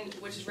important,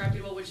 which is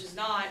reputable, which is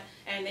not,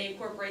 and they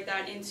incorporate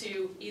that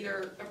into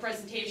either a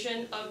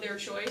presentation of their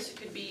choice. It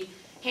could be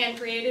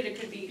hand-created, it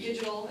could be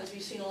digital, as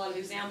we've seen a lot of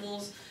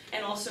examples,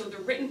 and also the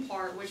written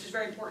part, which is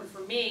very important for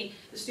me.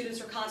 The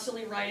students are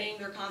constantly writing,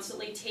 they're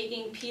constantly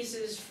taking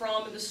pieces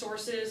from the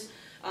sources,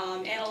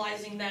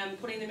 analyzing them,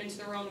 putting them into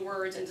their own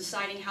words, and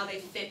deciding how they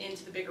fit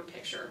into the bigger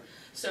picture.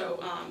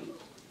 So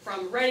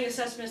from writing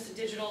assessments to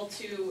digital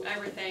to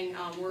everything,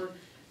 we're,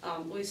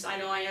 at least I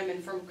know I am,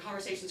 and from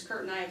conversations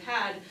Kurt and I have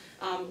had,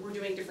 we're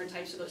doing different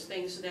types of those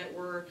things so that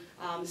we're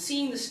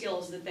seeing the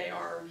skills that they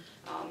are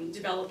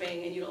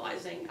developing and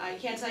utilizing. I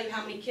can't tell you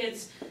how many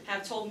kids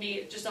have told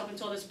me just up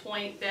until this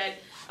point that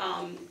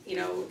you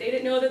know, they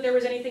didn't know that there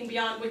was anything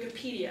beyond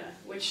Wikipedia,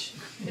 which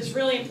is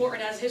really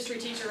important as a history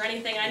teacher or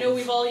anything. I know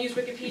we've all used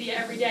Wikipedia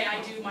every day,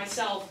 I do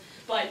myself,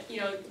 but you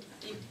know,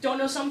 you don't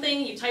know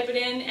something, you type it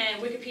in,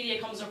 and Wikipedia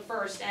comes up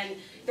first, and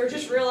they're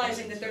just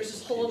realizing that there's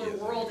this whole other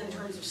world in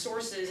terms of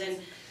sources, and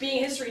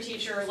being a history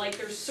teacher, like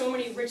there's so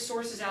many rich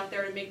sources out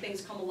there to make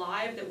things come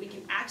alive that we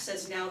can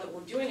access now that we're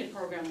doing a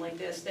program like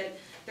this, that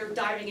they're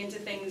diving into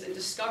things and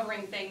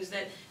discovering things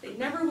that they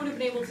never would have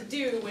been able to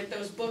do with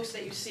those books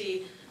that you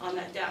see on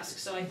that desk.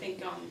 So I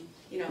think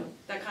you know,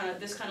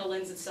 this kind of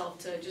lends itself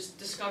to just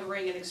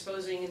discovering and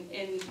exposing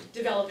and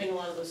developing a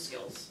lot of those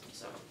skills.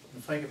 So.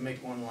 If I could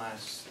make one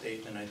last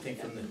statement, I think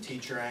from the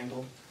teacher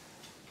angle,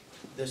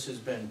 this has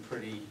been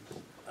pretty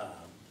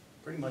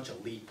much a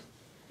leap.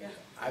 Yeah.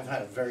 I've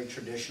had a very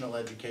traditional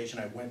education.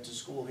 I went to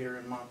school here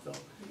in Montville,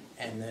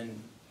 and then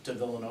to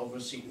Villanova,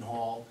 Seton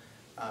Hall.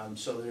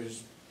 So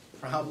there's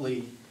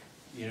probably,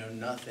 you know,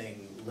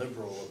 nothing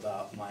liberal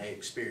about my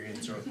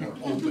experience or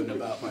open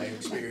about my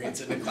experience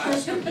in the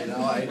classroom. You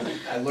know,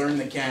 I learned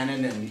the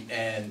canon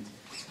and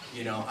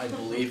you know, I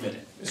believe in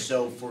it.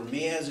 So for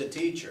me as a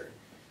teacher,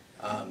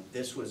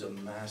 this was a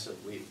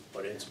massive leap,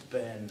 but it's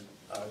been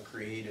a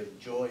creative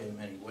joy in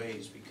many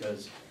ways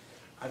because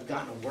I've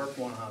gotten to work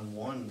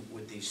one-on-one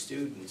with these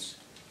students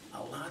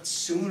a lot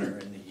sooner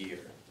in the year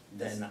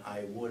than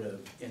I would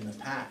have in the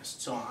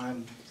past. So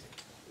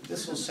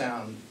this will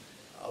sound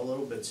a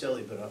little bit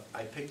silly, but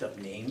I picked up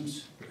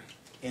names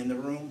in the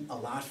room a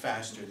lot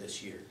faster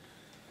this year.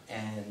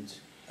 And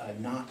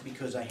not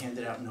because I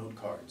handed out note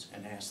cards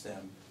and asked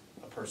them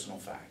a personal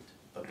fact,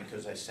 but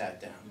because I sat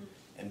down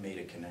and made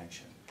a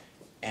connection.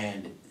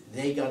 And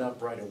they got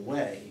up right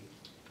away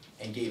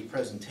and gave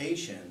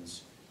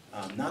presentations.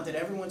 Not that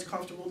everyone's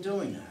comfortable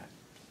doing that,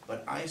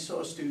 but I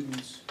saw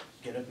students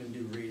get up and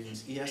do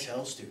readings,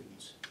 ESL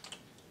students,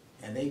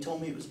 and they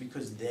told me it was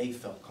because they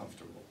felt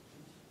comfortable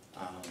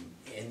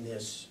in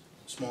this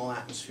small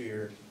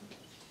atmosphere,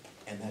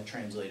 and that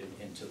translated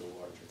into the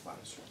larger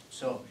classroom.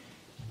 So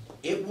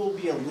it will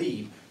be a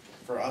leap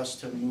for us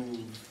to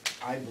move,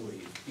 I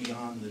believe,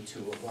 beyond the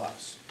two of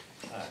us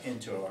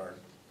into our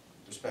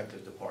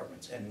respective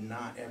departments, and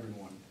not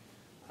everyone,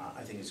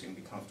 I think, is going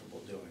to be comfortable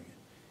doing it.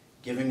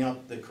 Giving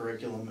up the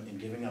curriculum and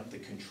giving up the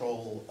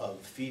control of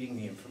feeding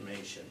the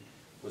information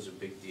was a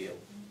big deal.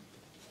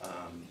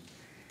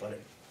 But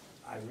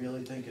I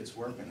really think it's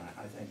working.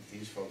 I think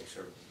these folks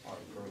are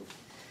proof.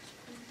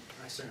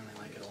 I certainly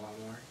like it a lot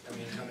more. I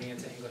mean, coming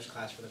into English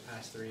class for the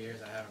past 3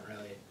 years, I haven't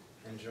really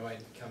enjoyed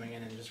coming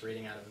in and just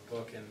reading out of a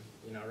book and,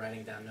 you know,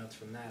 writing down notes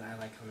from that. I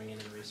like coming in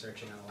and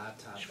researching on a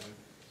laptop and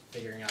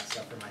figuring out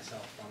stuff for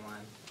myself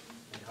online.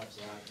 It helps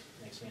a lot.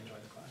 It makes me enjoy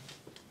the class.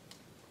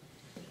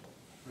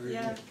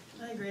 Yeah,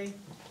 I agree.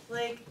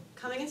 Like,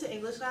 coming into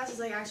English class is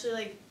like actually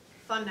like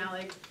fun now.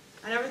 Like,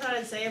 I never thought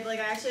I'd say it, but like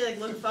I actually like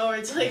look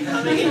forward to like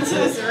coming into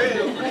this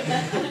room.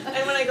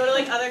 And when I go to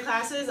like other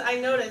classes, I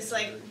notice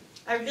like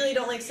I really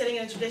don't like sitting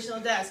at a traditional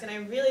desk, and I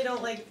really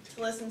don't like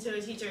to listen to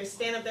a teacher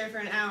stand up there for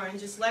an hour and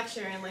just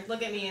lecture and like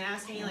look at me and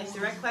ask me like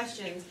direct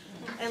questions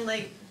and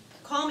like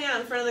call me out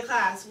in front of the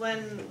class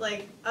when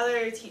like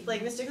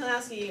like Mr.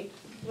 Kalnowski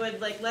would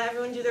like let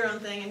everyone do their own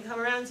thing and come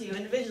around to you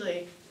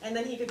individually, and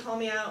then he could call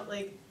me out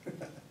like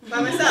by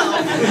myself,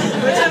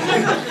 which I'm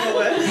more comfortable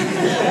with.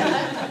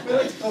 We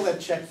like to call that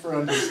check for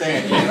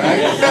understanding, right?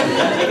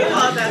 You can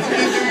call it that.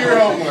 Do your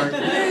homework.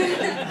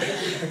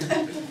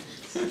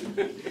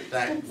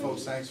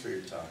 Folks, thanks for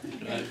your time.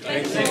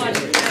 Thank you so much.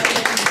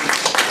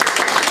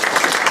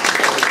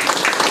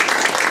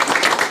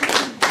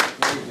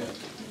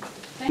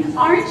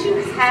 Aren't you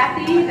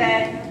happy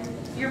that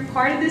you're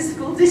part of this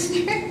school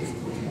district?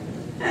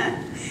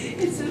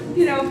 It's,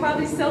 you know,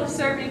 probably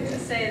self-serving to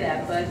say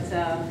that, but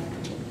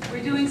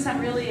we're doing some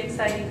really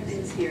exciting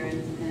things here,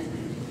 and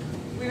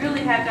we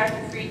really have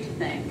Dr. Fried to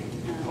thank.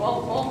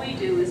 All we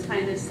do is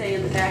kind of stay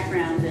in the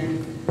background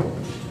and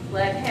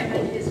let him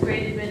and his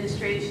great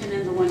administration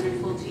and the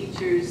wonderful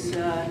teachers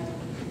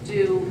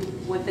do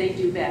what they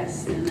do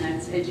best, and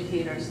that's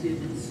educate our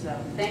students. So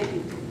thank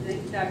you.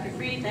 Thank you, Dr.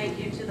 Fried. Thank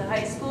you to the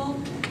high school,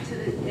 to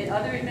the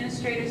other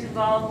administrators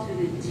involved, to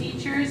the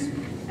teachers,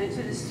 and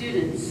to the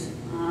students.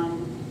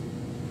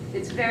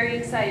 it's very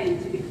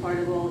exciting to be part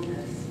of all of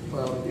this.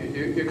 Well,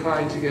 you're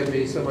kind to give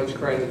me so much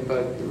credit,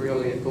 but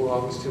really it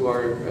belongs to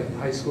our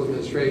high school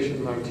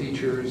administration, our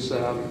teachers,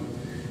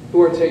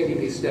 who are taking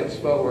these steps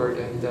forward.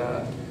 And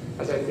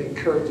as I think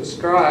Kurt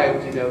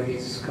described, you know, he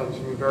comes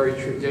from a very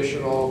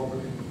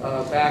traditional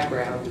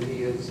background, and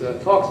he has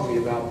talked to me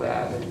about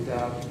that. And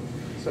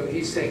so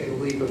he's taken a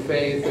leap of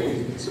faith, and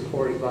he's been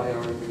supported by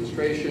our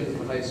administration at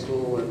the high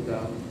school, and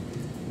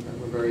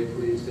we're very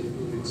pleased it's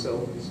moving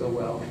so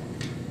well.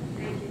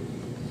 Thank you.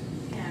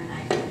 Yeah, and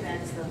I think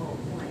that's the whole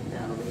point,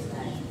 though, is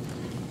that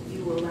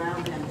you allow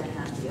them to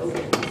have the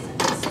openness and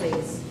the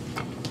space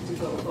to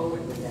go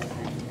forward with that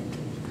kind of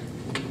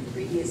thing.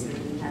 Previously,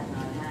 we have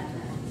not had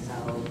that.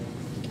 So,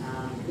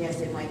 yes,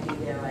 it might be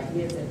their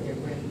ideas that they're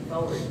bringing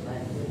forward,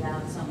 but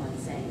without someone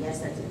saying, yes,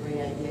 that's a great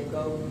idea,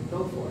 go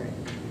for it,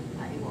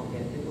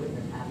 it wouldn't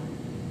have happened.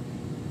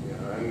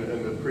 Yeah,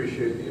 and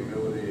appreciate the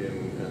humility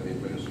and the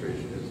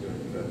administration is doing a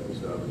fabulous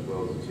job as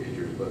well as the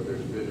teachers, but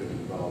there's vision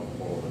involved,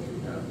 all of us who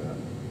have that.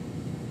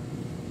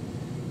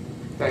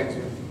 Thank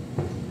you.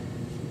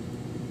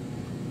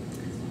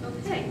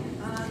 Okay.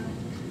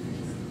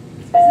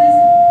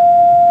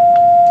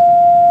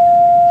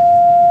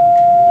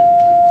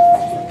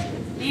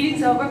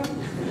 Meeting's over.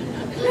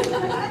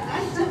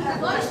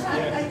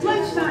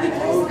 Lunchtime.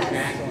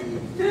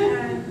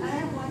 I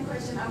have one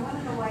question. I want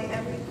to know why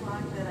every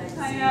clock that I see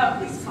I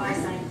know. is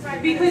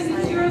 5:19. Because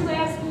it's your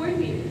last board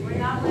meeting. We're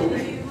not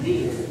letting you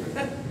leave.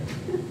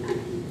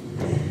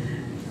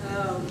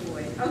 Oh,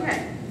 boy. Okay.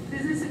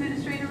 Business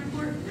administrator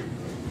report?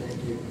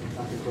 Thank you,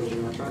 Dr.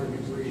 President. I'll try to be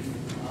brief.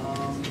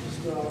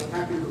 Just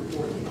happy to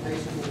report that the high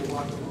school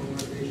locker room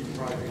renovation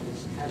project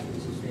has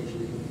been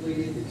substantially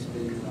completed. It's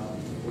been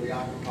fully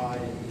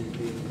occupied and is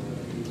being used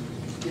as we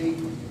speak.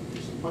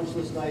 There's some punch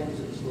list items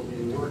that are still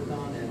being worked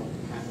on, and it'll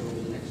happen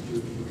over the next 2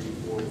 to 3 to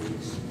 4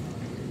 weeks.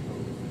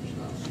 Finished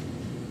up.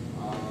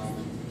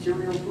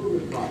 Interior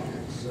improvement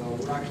projects. So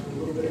we're actually a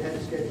little bit ahead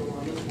of schedule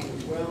on this one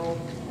as well.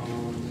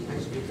 The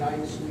high school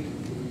guidance suite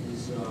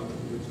is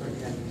we're expecting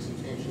that to be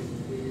substantially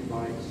completed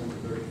by December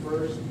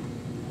 31st,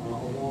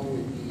 along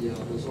with the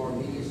Lazar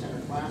Media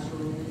Center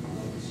classroom,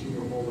 the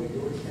senior hallway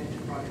door extension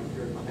project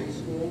here at the high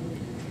school.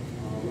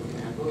 We're going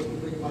to have those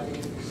completed by the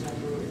end of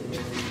December, and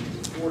then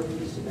the fourth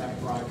piece of that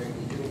project,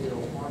 the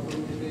Hillsdale Harbor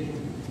division,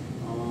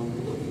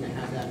 we're looking to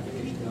have that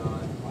finished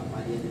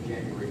by the end of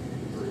January at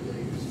the very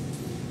latest.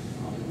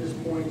 At this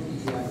point,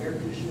 the air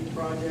conditioning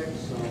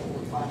projects, all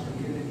the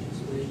classroom unit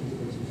installations have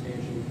been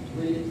substantially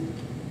completed.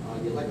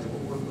 The electrical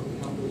work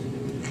hooking up those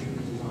individual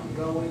units is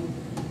ongoing.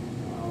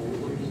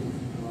 We're looking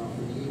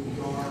for the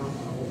APR,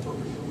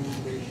 all-purpose room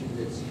installations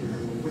at Cedar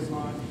Hill and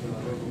Whitlock.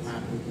 Those will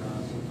happen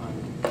sometime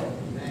in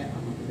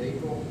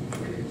April. It's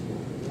going to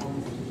warm,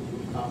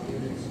 rooftop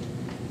units.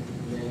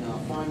 And then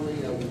finally,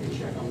 we did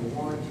check on the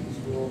warranties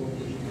for all of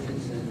these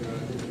units, and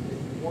the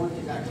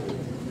warranties actually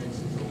implements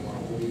until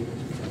all the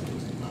units are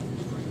tested sometime in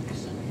spring of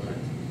December.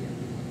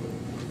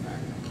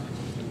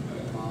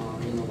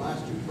 And the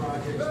last 2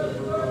 projects that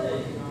we're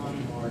working on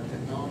are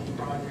technology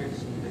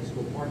projects, high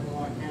school parking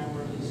lot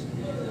cameras,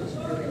 and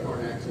security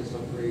card access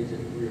upgrades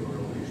at 3 of our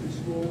elementary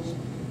schools,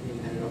 being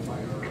headed up by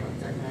our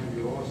tech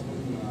manager, Austin.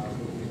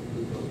 We'll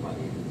complete those by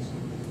the end of this.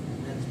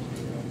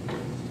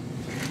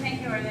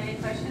 Thank you. Are there any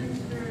questions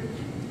for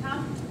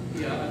Tom?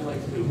 Yeah, I'd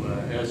like to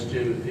ask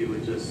Jim if he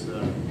would just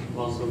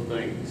also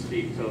thank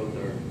Steve Toth,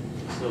 our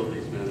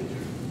facilities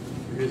manager,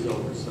 for his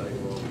oversight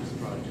of all these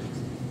projects.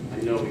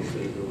 I know he's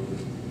been doing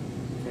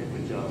a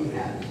good job.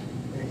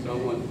 So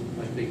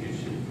I think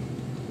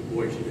the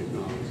board should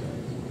acknowledge that.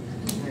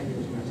 Thank you,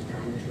 Mr. Master.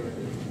 I'm sure I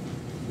did.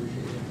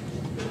 Appreciate it.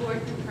 The board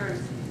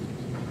concurs.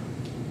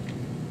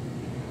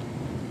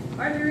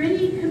 Are there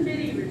any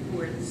committee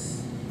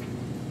reports?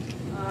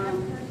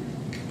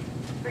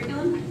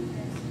 Curriculum?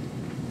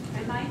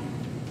 And Mike?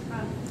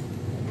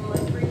 Well,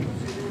 let's bring it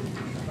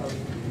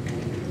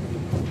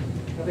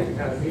I think we've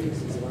had a meeting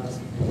since the last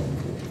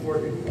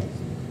board meeting.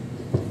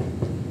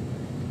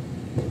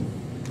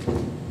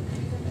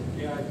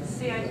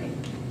 CIP?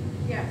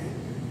 Yes.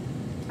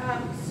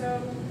 So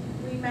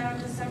we met on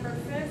December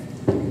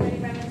 5th. The committee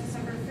met on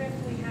December 5th.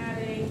 We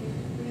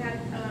had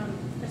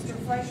Mr.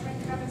 Fleischman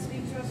come and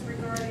speak to us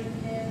regarding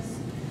his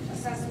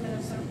assessment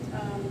of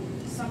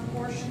some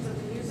portions of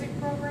the music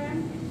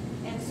program.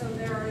 And so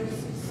there are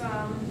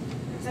some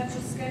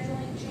potential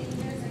scheduling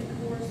changes and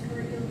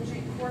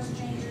course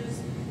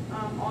changes,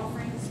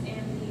 offerings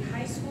in the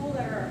high school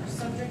that are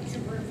subject to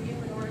review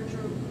in order to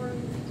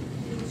improve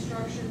the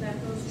instruction that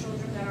those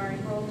children that are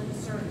enrolled in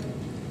certain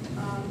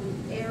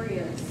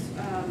areas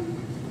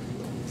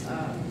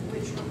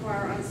which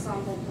require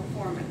ensemble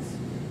performance.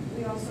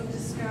 We also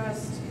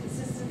discussed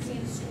consistency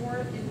in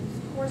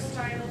course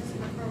titles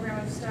in the program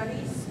of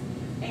studies,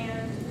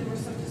 and there was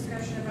some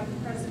discussion about the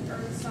present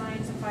earth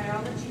science and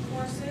biology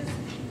courses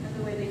and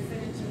the way they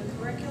fit into the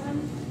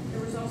curriculum.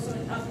 There was also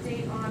an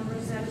update on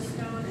Rosetta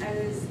Stone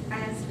as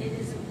it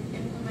is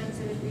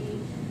implemented in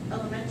the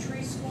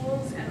elementary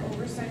schools, and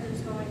oversight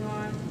is going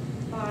on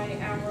by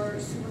our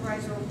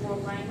supervisor of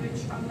world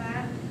language on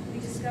that. We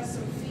discussed discuss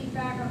some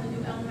feedback on the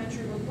new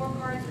elementary report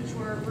cards, which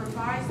were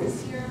revised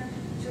this year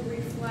to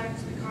reflect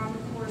the Common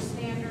Core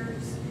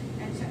standards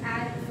and to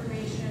add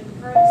information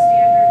per the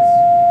standards.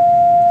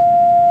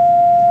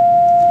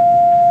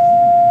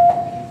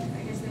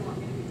 I guess they want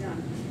me to be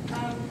done.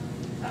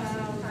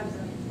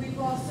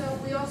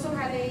 We also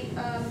had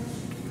a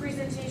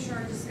presentation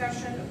or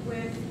discussion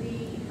with the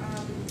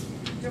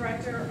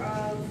Director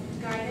of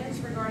Guidance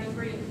regarding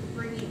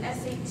bringing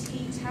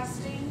SAT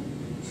testing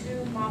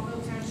to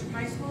Montville Township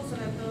High School so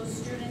that those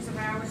students of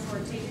ours who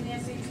are taking the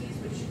SATs,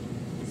 which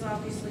is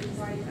obviously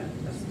quite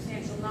a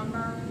substantial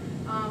number,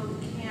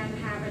 can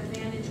have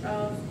advantage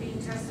of being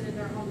tested in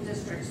their home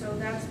district. So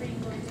that's being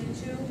looked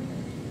into.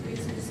 We had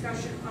some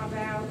discussion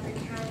about the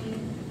county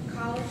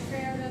college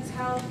fair that's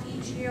held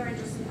each year and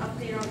just an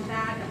update on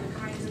that and the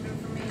kinds of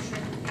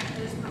information that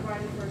is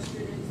provided for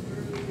students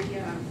through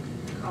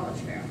the college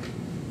fair.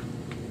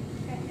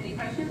 Okay, any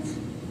questions?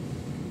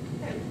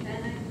 Okay,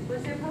 and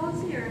was there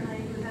policy or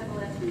was that the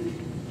last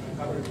meeting? I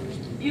covered it.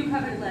 You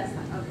covered it last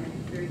time, okay,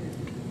 very good.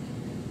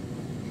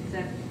 Is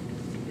that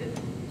good?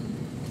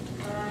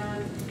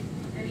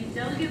 Any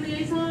delegate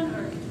liaison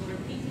or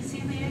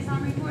PTC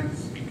liaison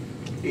reports?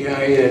 Yeah,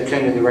 I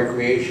attended the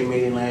recreation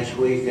meeting last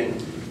week, and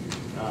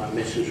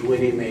Mrs.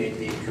 Whitty made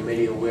the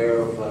committee aware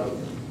of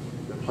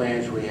the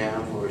plans we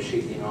have for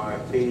seeking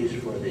RFPs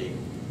for the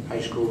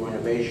high school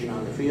renovation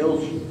on the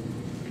fields.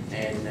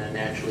 And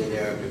naturally,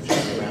 they're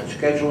concerned about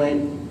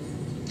scheduling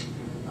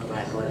of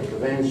athletic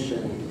events,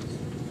 and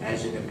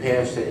as in the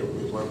past, they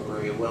work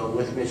very well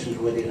with Mrs.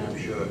 Whitty, and I'm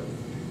sure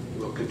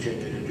will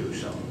continue to do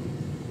so.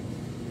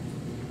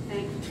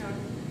 Thank you, Charlie.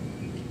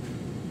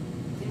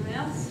 Anyone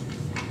else?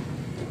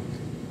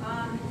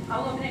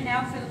 I'll open it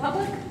now for the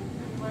public.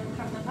 Anyone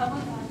from the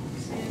public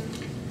wants to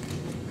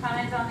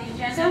comment on the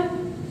agenda?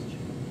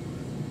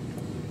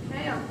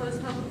 Okay, I'll close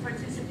public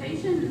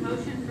participation.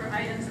 Motion for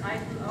items I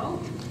through O.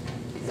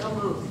 So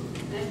moved.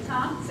 And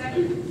Tom,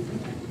 second.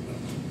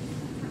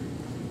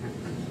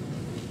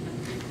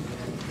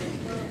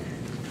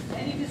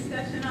 Any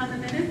discussion on the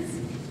minutes?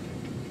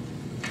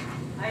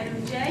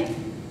 Item J.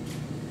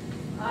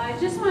 I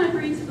just want to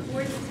bring to the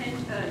board's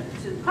attention,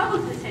 to the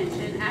public's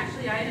attention,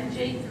 actually item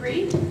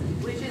J3,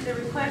 which is a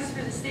request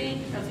for the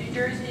state of New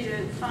Jersey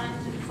to fund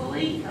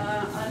fully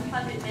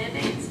unfunded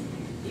mandates.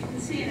 You can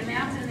see an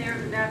amount in there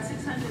of about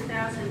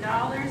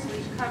 $600,000,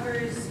 which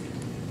covers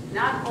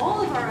not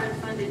all of our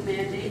unfunded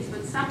mandates,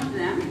 but some of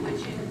them,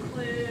 which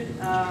include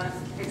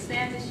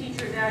expanded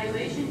teacher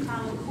evaluation,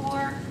 Common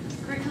Core,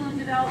 curriculum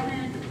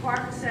development,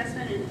 park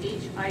assessment, and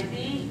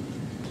HID.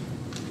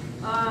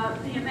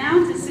 The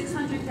amount is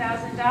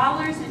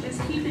 $600,000, and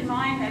just keep in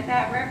mind that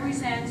that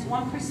represents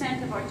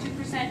 1% of our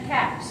 2%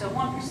 cap. So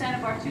 1%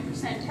 of our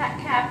 2%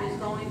 cap is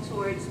going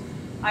towards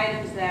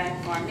items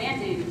that are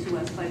mandated to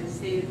us by the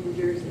state of New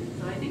Jersey.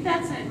 So I think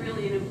that's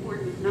really an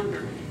important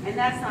number, and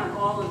that's not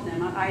all of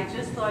them. I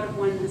just thought of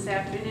one this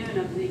afternoon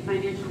of the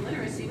financial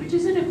literacy, which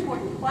is an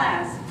important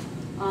class,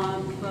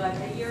 but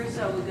a year or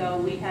so ago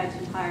we had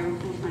to hire a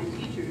full-time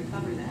teacher to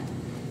cover that.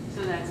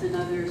 So that's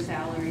another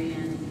salary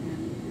and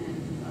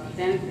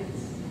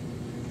benefits.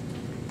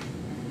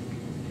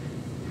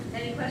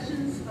 Any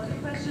questions, other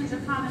questions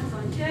or comments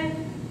on J?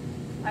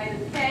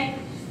 Item K.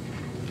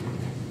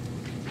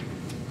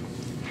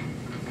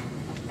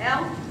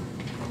 L.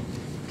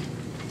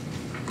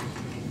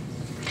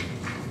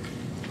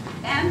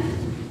 M.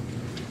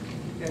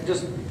 Yeah,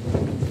 just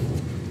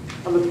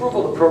on the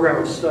approval of the program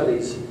of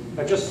studies,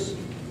 just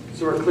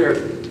so we're clear,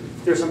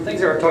 there's some things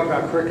that are talked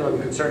about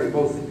curriculum concerning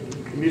both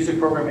the music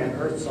program and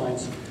earth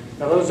science.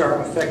 Now those are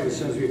effective as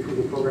soon as we approve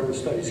the program of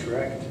studies,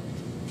 correct?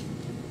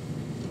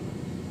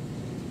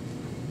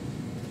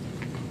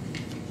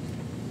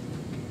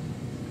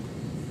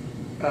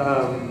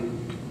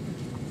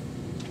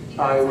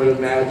 I would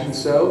imagine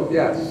so,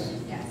 yes.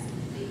 Yes,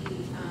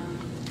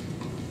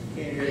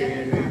 Can't hear you,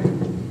 Andrea.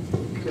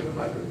 Give a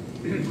mic.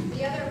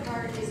 the other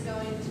part is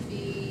going to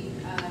be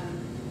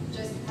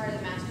just part of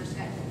the master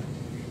schedule.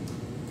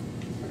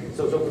 Okay,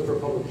 so it's open for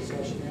public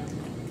discussion now?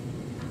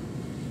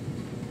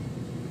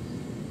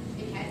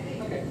 It can be.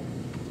 Okay.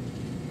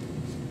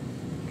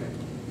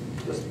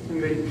 Just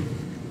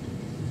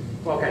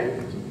okay,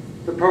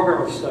 the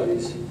program of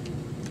studies.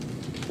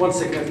 One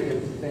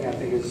significant thing I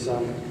think is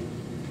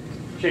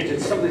change.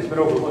 It's something that's been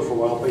overlooked for a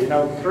while, but you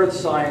know, earth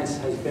science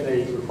has been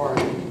a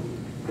requirement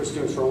for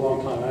students for a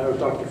long time. I know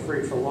Dr.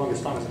 Freed for the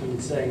longest time has been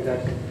saying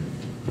that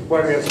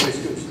why do we have so many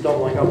students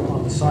doubling up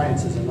on the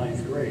sciences in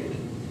 9th grade?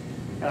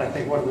 And I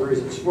think one of the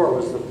reasons for it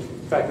was the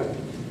fact that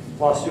a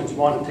lot of students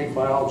wanted to take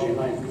biology in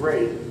 9th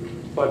grade,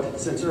 but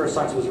since earth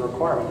science was a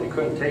requirement, they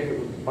couldn't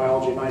take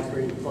biology in 9th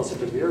grade unless they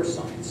took the earth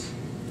science.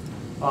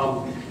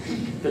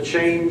 The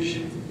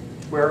change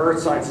where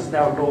earth science is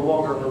now no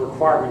longer a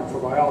requirement for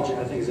biology,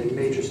 I think is a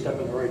major step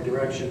in the right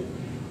direction.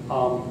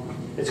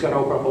 It's going to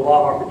open up a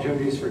lot of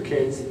opportunities for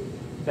kids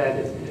that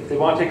if they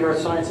want to take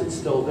earth science, it's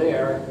still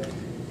there.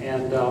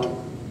 And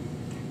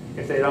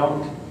if they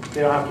don't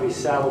have to be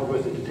saddled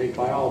with it to take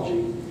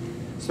biology,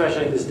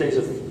 especially in these days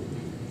of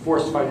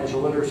forced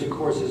financial literacy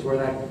courses where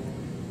that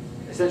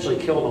essentially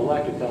killed an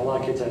elective that a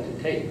lot of kids had to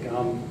take.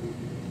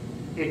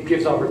 It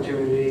gives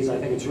opportunities. I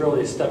think it's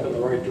really a step in the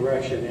right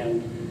direction,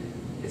 and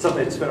it's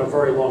something that's been a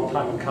very long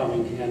time in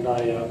coming, and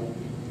I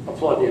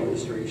applaud the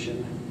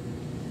administration.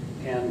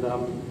 And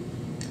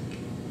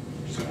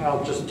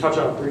I'll just touch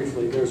on it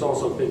briefly. There's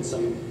also been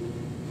some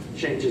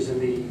changes in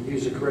the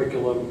music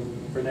curriculum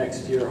for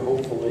next year,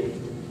 hopefully,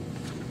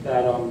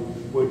 that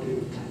would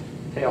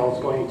entail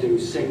going to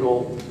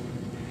single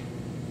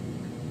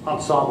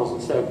ensembles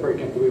instead of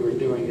breaking up the way we're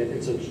doing it.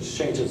 It's a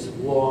change that's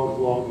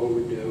long, long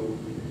overdue.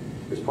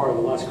 It was part of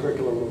the last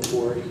curriculum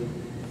report.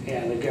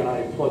 And again, I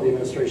applaud the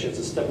administration. It's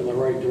a step in the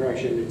right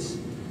direction. It's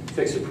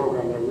fixed a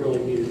program that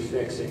really needed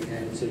fixing,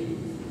 and it's a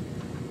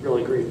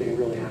really great thing. I'm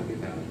really happy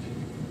about it.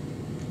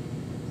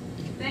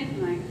 Thank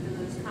you, Mike, for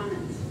those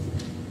comments.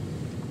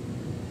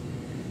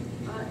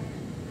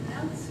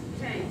 Else?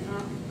 Okay.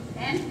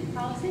 And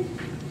policy?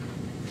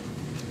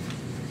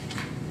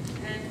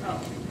 And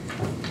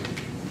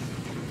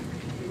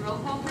roll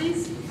call,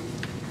 please.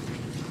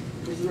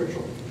 Mrs.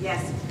 Richel?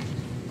 Yes.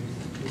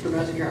 Mr.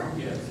 Mazzacaro?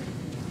 Yes.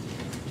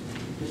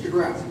 Mr.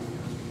 Graff?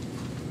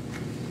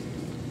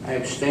 I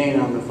abstain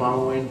on the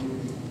following.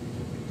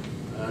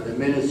 The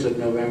minutes of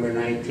November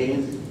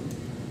 19th.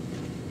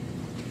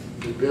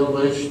 The bill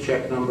list,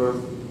 check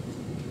number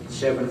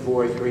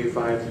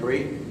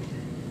 74353.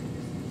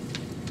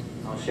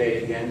 I'll say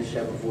it again,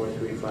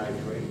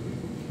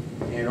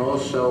 74353. And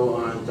also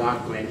on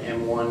document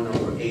M1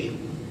 number 8.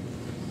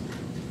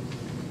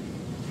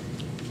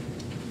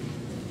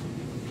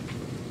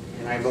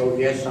 And I vote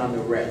yes on the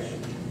rest.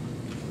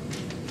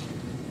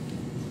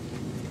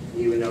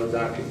 Even though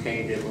Dr.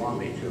 Kane didn't want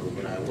me to,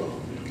 but I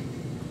will.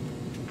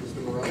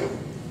 Mr. Morello?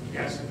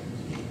 Yes.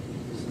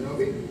 Mrs.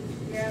 Novy?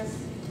 Yes.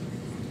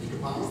 Mr.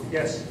 Palm?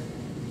 Yes.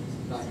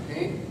 Dr.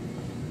 Kane?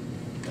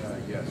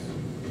 Yes. Yes.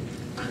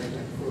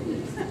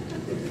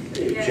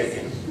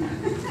 Chicken.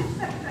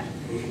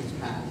 Motion's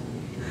passed.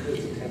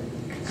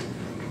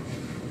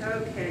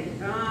 Okay,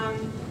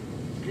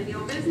 any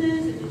old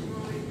business,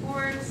 additional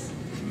reports?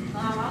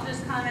 I'll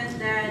just comment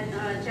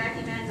that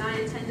Jackie, Matt, and I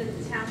attended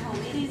the town hall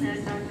meeting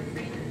that Dr.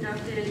 Freed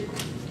conducted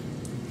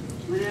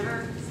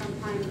whenever,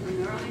 sometime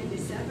in early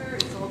December.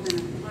 It's all been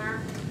a blur.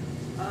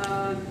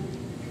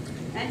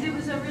 And it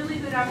was a really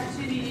good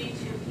opportunity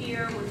to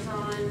hear what's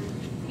on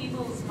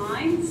people's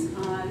minds.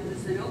 It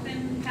was an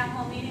open town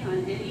hall meeting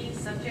on any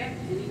subject,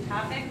 any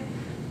topic.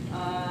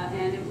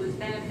 And it was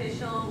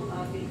beneficial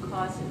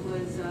because it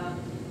was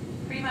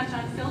pretty much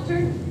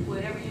unfiltered,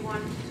 whatever you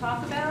wanted to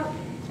talk about.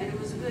 And it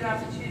was a good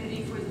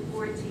opportunity for the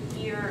board to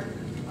hear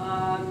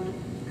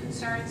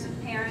concerns of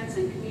parents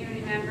and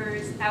community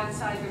members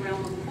outside the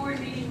realm of the board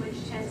meeting, which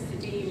tends to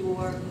be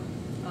more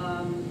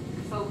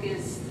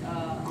focused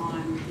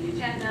on the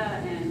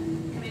agenda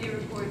and committee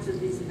reports and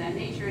things of that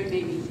nature. And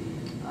maybe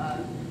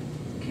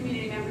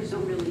community members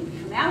don't really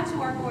come out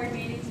to our board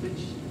meetings,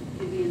 which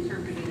can be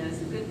interpreted as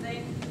a good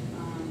thing.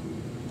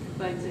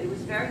 But it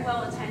was very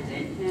well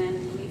attended,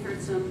 and we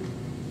heard some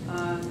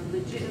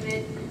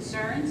legitimate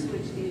concerns,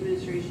 which the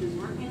administration is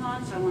working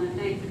on. So I want to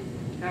thank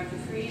Dr.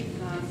 Freed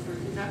for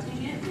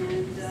conducting it,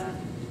 and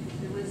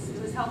it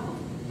was helpful.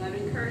 I've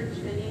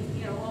encouraged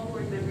all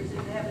board members,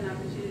 if they have an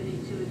opportunity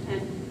to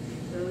attend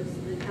the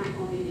town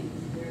hall meetings,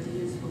 they're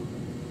useful.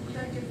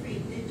 Dr.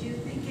 Freed, did you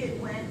think it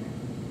went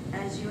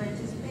as you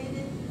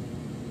anticipated?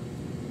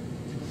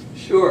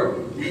 Sure.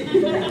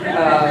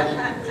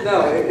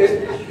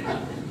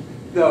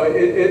 No,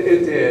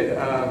 it did.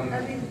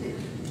 I mean,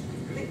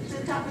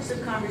 the topics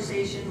of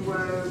conversation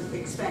were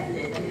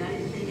expected. I mean, I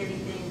didn't think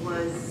anything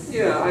was...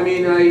 Yeah, I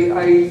mean,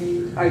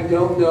 I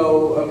don't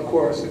know, of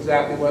course,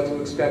 exactly what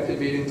to expect in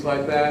meetings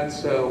like that,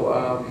 so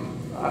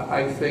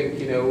I think,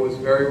 it was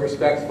very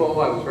respectful.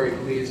 I was very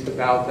pleased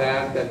about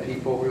that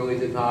people really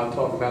did not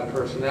talk about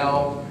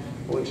personnel,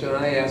 which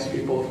I asked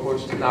people, of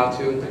course, not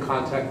to, and to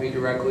contact me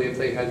directly if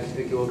they had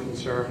particular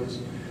concerns.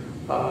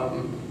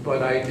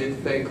 But I did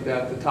think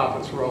that the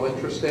topics were all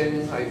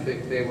interesting. I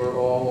think they were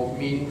all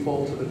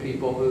meaningful to the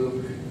people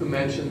who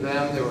mentioned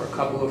them. There were a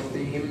couple of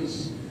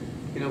themes.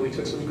 We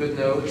took some good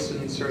notes,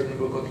 and certainly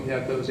we're looking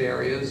at those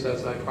areas,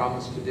 as I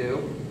promised to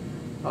do.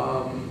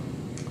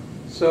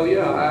 So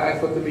yeah, I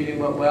thought the meeting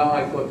went well.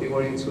 I thought the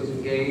audience was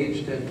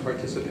engaged and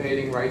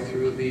participating right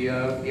through the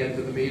end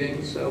of the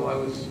meeting. So I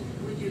was...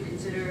 Would you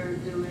consider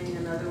doing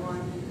another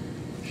one?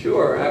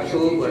 Sure,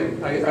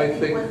 absolutely. I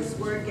think once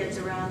word gets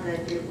around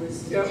that it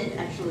was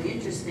actually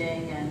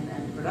interesting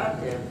and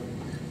productive.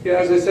 Yeah,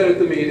 as I said at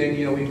the meeting,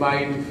 we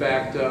might in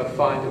fact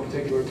find a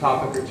particular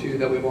topic or two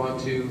that we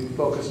want to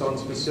focus on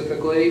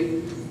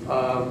specifically,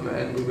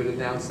 and we would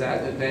announce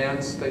that in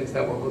advance. Things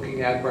that we're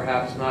looking at,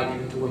 perhaps not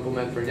even to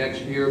implement for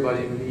next year, but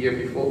even the year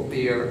before, the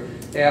year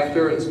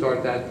after, and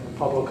start that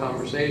public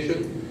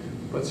conversation.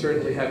 But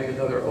certainly having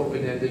another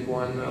open-ended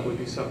one would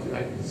be something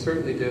I'd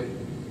certainly do.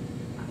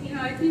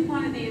 I think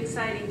one of the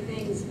exciting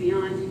things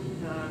beyond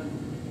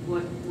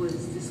what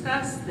was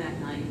discussed that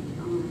night,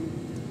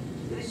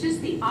 it was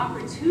just the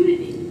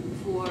opportunity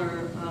for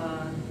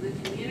the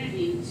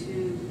community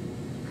to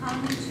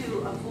come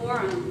to a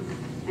forum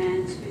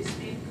and to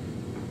speak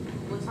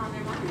what's on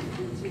their mind,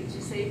 and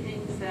to say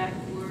things that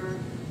were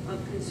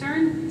of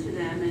concern to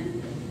them.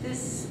 And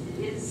this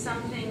is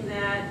something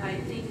that I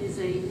think is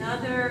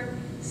another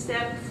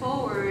step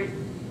forward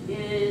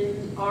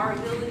in our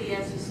ability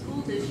as a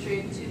school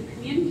district to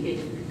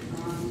communicate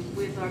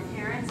with our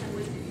parents and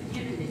with the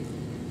community.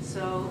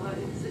 So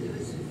it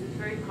was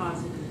very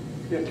positive.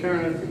 Yeah,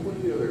 Karen, I think one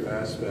of the other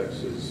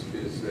aspects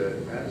is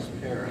that as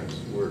parents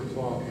were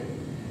talking,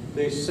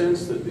 they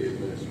sensed that the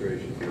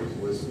administration was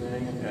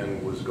listening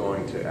and was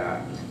going to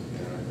act.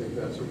 And I think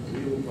that's a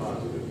real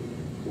positive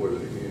for the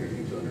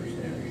community to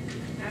understand.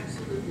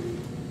 Absolutely.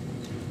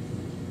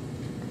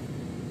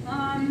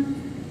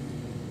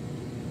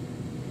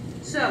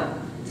 So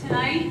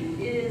tonight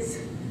is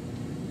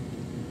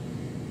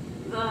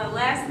the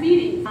last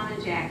meeting, Tom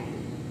and Jackie.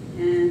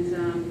 And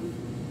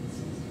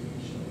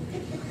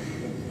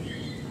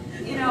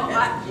you know,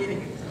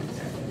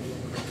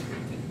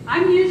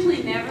 I'm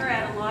usually never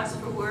at a loss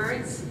for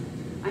words.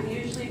 I'm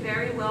usually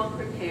very well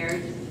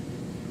prepared.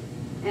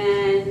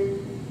 And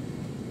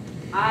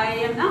I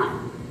am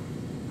not.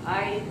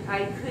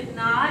 I could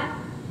not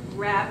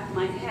wrap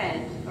my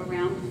head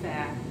around the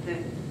fact that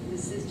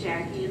Mrs.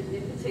 Jackie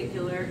in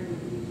particular,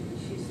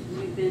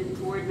 we've been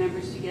board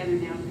members together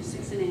now for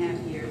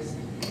 6.5 years.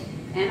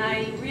 And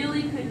I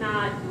really could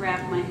not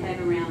wrap my head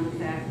around the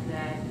fact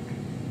that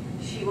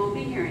she won't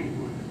be here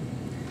anymore.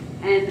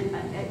 And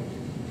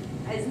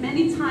as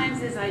many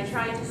times as I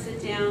tried to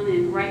sit down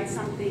and write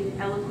something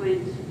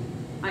eloquent,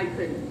 I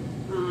couldn't.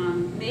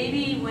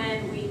 Maybe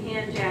when we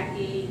hand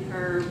Jackie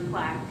her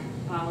plaque,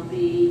 I'll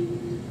be,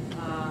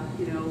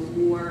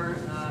 more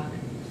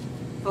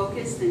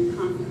focused and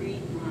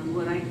concrete on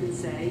what I can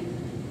say.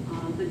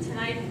 But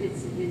tonight,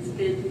 it's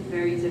been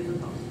very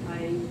difficult.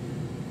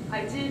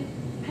 I did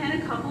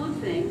pen a couple of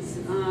things,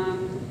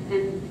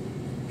 and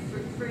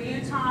for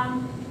you,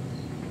 Tom,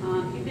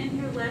 you've been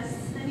here less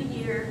than a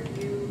year.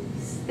 You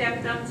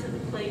stepped up to the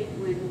plate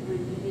when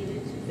you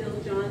needed to fill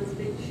John's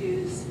big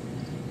shoes.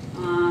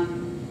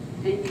 And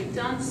you've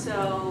done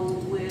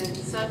so with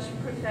such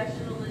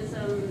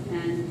professionalism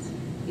and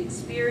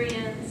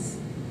experience,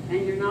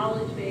 and your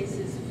knowledge base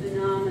is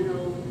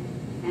phenomenal.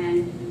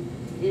 And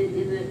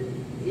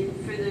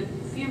for the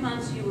few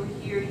months you were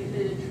here, you've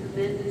been a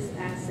tremendous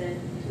asset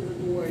to the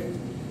board.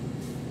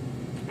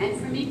 And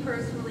for me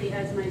personally,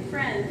 as my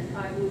friend,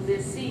 I will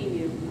miss seeing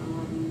you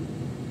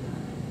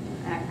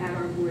at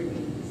our board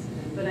meetings.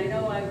 But I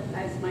know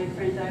as my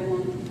friend, I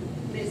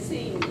won't miss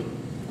seeing you.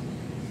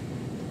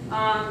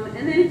 And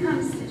then it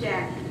comes to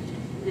Jackie.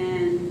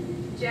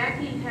 And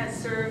Jackie has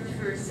served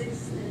for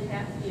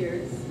 6.5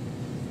 years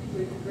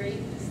with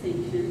great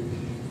distinction.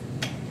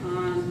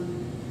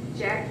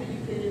 Jackie,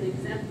 you've been an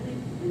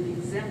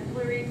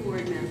exemplary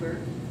board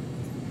member.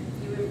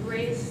 You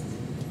embraced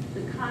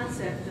the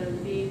concept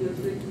of being a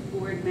good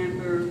board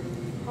member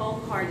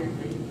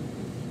wholeheartedly.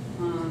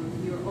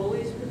 You're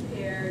always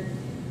prepared.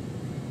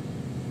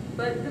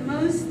 But the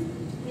most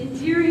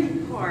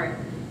endearing part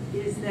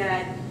is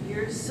that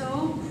you're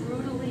so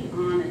brutally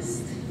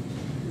honest.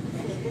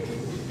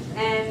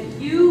 And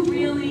you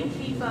really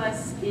keep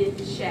us in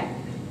check.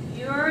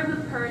 You're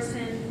the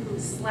person who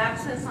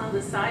slaps us on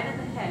the side of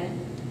the head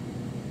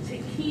to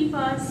keep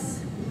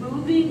us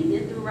moving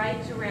in the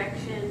right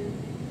direction,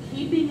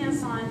 keeping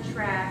us on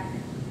track.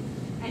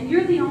 And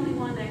you're the only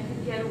one that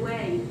could get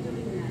away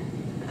doing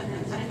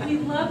that. And we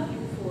love you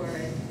for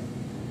it.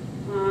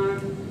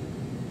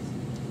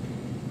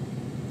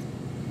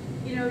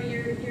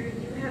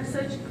 You have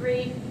such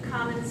great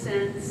common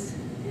sense,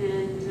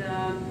 and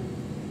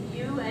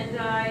you and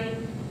I,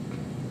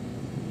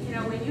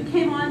 when you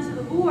came onto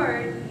the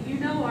board, you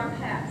know our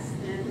past,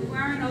 and we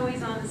weren't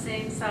always on the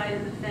same side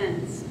of the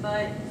fence,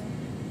 but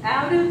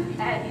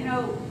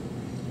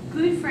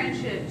good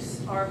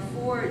friendships are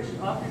forged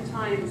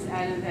oftentimes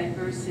out of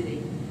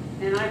adversity,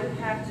 and I would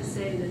have to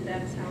say that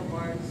that's how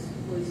ours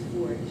was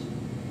forged.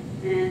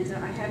 And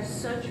I have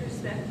such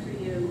respect for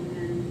you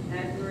and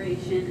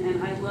admiration,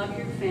 and I love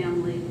your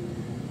family.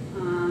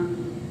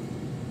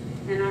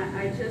 And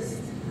I just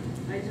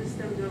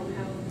don't know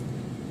how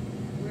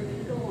we're going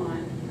to go on.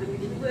 I mean,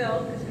 we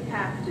will, because we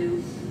have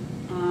to.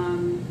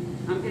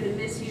 I'm going to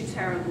miss you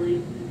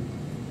terribly.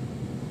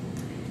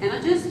 And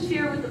I'll just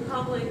share with the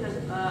public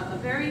a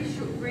very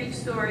brief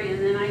story, and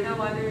then I know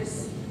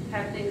others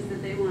have things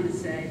that they want to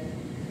say.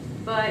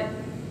 But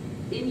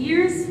in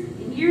years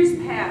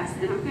past,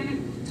 and I'm going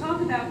to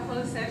talk about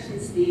closed session,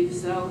 Steve,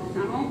 so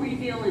I won't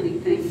reveal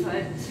anything,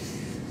 but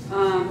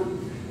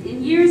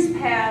in years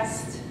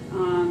past,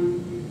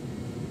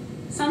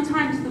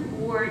 sometimes the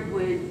board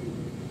would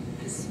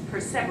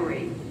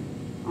perseverate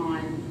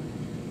on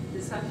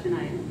discussion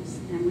items,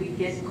 and we'd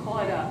get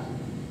caught up,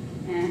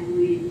 and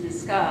we'd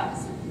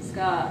discuss, and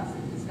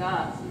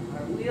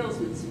our wheels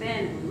would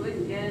spin, and we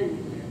wouldn't get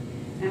anywhere.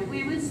 And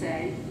we would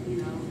say,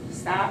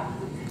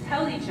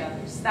 tell each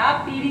other,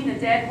 stop beating the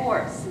dead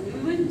horse. And we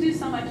wouldn't do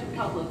so much in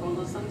public,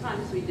 although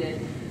sometimes we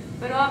did.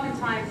 But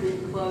oftentimes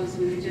in close,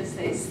 we would just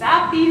say,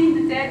 stop beating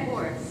the dead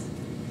horse.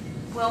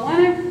 Well,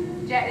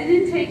 it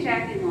didn't take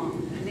Jackie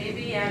long.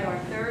 be at our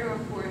third or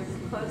fourth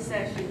closed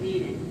session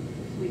meeting.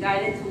 We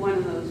got into one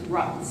of those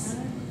ruts.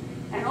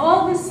 And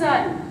all of a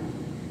sudden,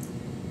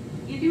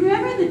 do you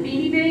remember the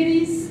Beanie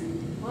Babies?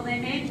 Well, they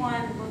made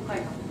one look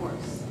like a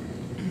horse.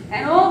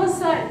 And all of a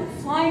sudden,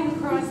 flying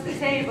across the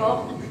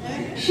table,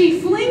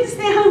 she flings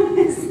down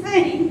this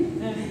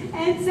thing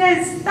and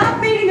says,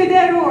 "Stop beating a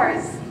dead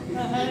horse."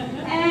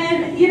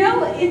 And you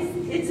know,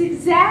 it's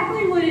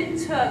exactly what it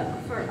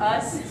took for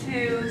us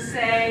to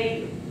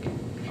say,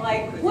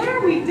 like, what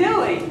are we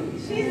doing?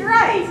 She's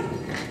right.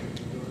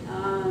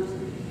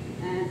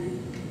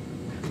 And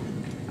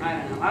I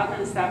don't know. I'm going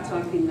to stop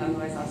talking,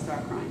 otherwise I'll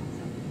start crying.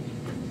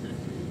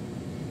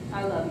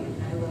 I love you.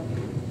 I love you.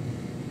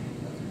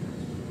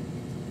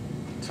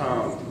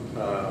 Tom,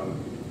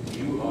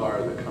 you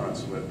are the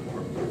consummate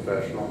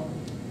professional,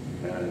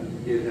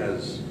 and it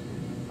has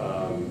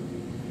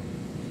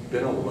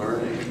been a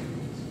learning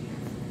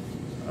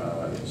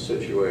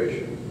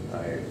situation.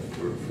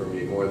 For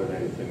me, more than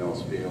anything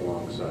else, being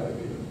alongside of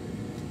you.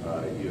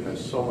 You have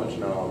so much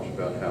knowledge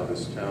about how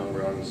this town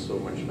runs, so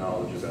much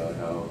knowledge about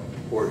how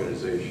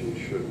organizations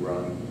should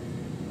run,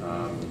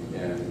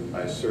 and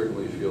I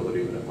certainly feel that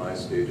even at my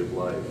stage of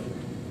life,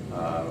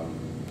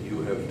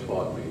 you have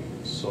taught me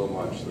so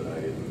much that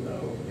I didn't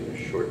know in a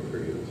short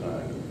period of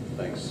time.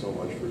 Thanks so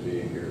much for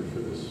being here for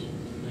this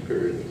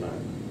period of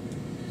time.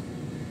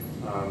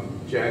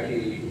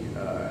 Jackie,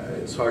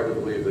 it's hard to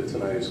believe that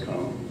tonight has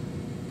come.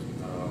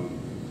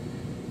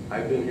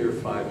 I've been here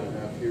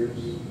 5.5 years.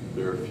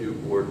 There are a few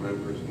board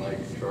members,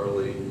 Mike,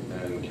 Charlie,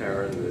 and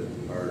Karen, that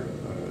are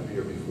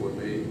here before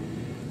me.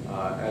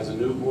 As a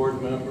new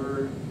board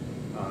member,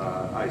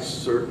 I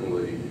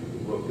certainly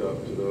looked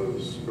up to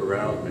those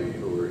around me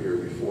who were here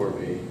before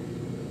me.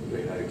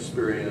 They had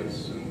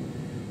experience and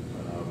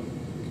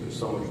there's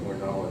so much more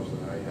knowledge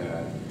than I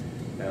had.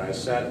 And I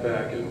sat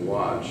back and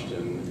watched,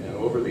 and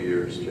over the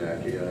years,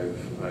 Jackie,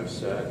 I've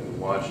sat and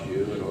watched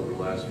you, and over the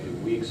last few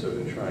weeks I've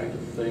been trying to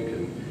think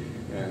and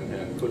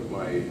put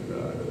my,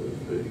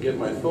 get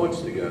my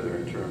thoughts together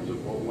in terms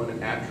of what one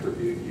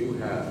attribute you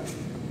have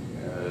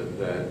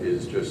that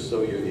is just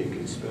so unique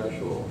and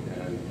special.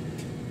 And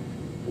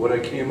what I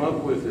came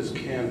up with is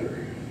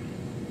candor,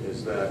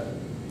 is that,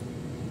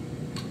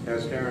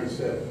 as Karen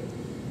said,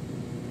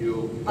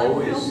 you'll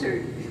always...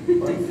 Unfiltered.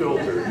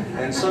 Unfiltered.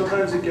 And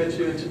sometimes it gets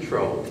you into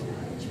trouble.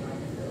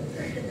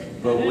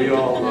 But we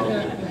all love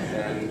it.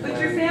 But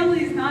your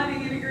family's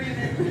nodding in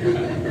agreement.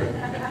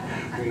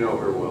 We know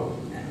her well.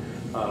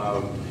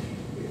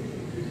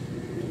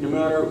 No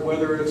matter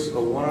whether it's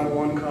a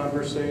one-on-one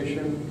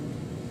conversation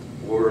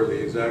or the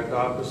exact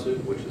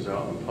opposite, which is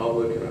out in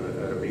public and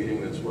at a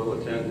meeting that's well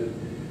attended,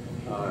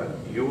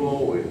 you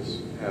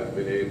always have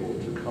been able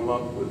to come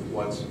up with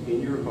what's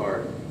in your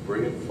heart,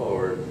 bring it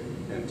forward,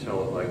 and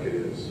tell it like it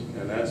is.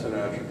 And that's an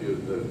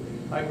attribute that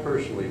I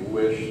personally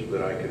wish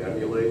that I could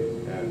emulate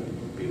and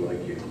be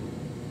like you.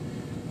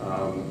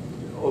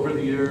 Over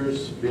the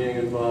years, being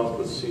involved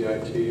with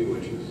CIT,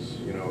 which is,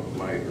 you know,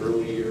 my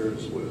early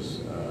years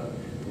was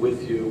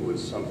with you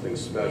was something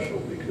special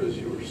because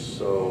you were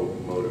so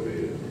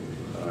motivated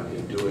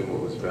in doing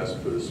what was best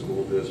for the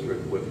school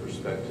district with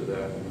respect to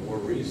that. And more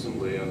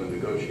recently on the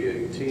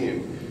negotiating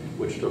team,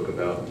 which took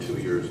about 2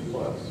 years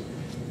plus,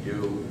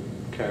 you,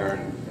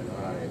 Karen, and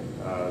I,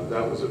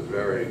 that was a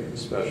very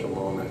special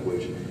moment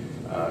which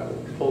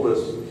pulled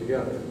us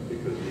together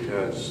because we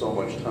had so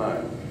much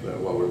time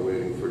while we're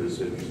waiting for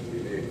decisions to be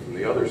made from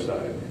the other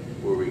side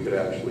where we could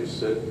actually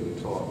sit and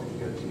talk and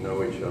get to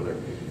know each other.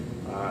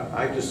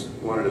 I just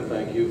wanted to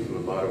thank you from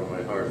the bottom of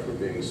my heart for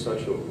being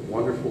such a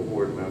wonderful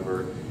board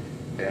member,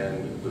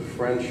 and the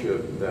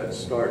friendship that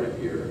started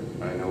here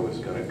I know is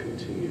going to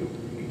continue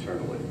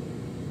eternally.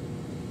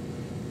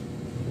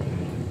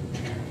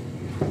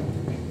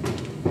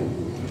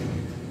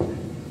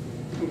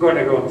 I'm going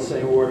to go in the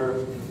same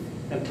order.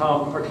 And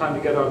Tom, our time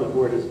together on the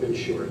board has been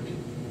short.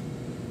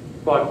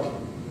 But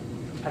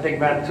I think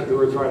Matt took the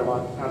words right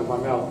out of my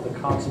mouth, the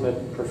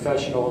consummate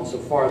professional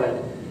insofar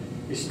that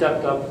you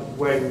stepped up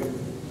when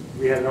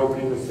we had an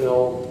opening to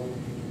fill.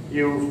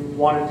 You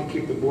wanted to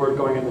keep the board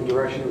going in the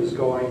direction it was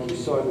going. You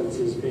saw this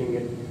as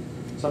being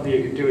something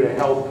you could do to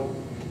help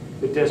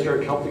the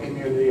district, help the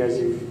community as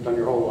you've done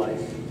your whole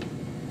life.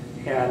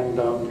 And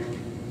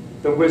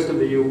the wisdom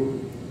that you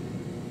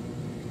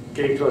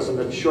gave to us in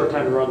the short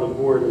time you were on the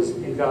board is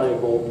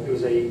invaluable. It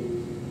was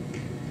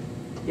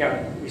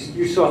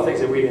you saw things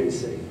that we didn't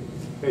see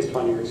based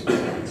upon your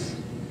experience.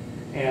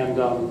 And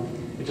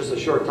in just a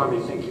short time,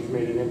 you think you've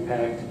made an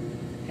impact.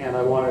 And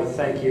I want to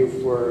thank you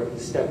for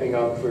stepping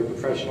up, for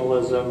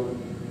professionalism,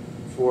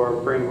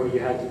 for bringing what you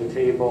had to the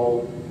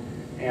table,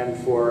 and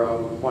for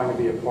wanting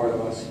to be a part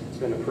of us. It's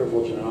been a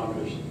privilege and an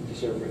honor to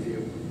serve with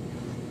you.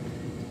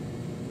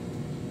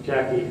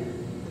 Jackie.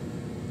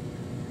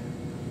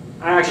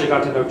 I actually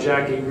got to know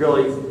Jackie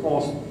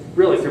almost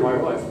through my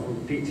wife,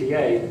 from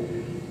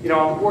PTA. You know,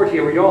 on the board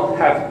here, we all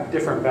have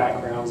different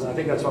backgrounds, and I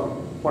think that's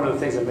one of the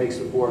things that makes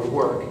the board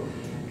work.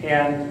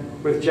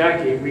 And with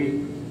Jackie,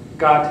 we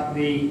got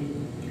the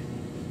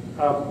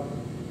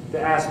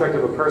aspect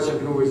of a person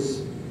who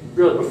was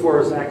really before I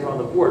was active on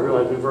the board,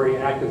 really I've been very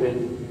active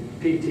in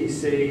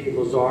PTC,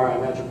 Lazar, I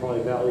imagine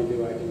probably Valley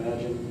View, I can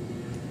imagine.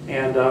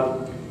 And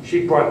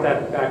she brought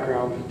that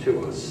background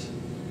to us.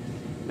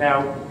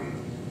 Now,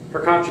 her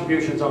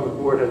contributions on the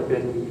board have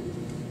been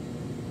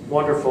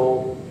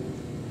wonderful,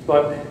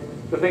 but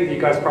the thing that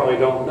you guys probably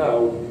don't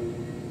know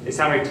is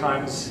how many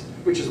times,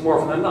 which is more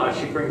often than not,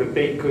 she'd bring the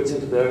baked goods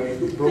into the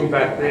room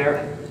back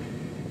there.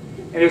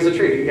 And it was a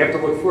treat. You have to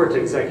look forward to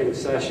executive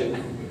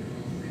session.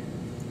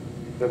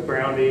 The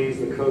brownies,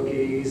 the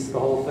cookies, the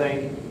whole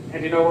thing.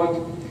 And you know what?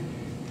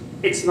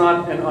 It's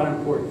not an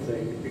unimportant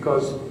thing,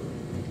 because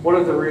one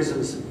of the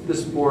reasons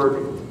this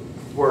board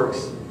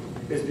works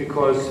is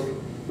because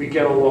we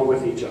get along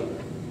with each other.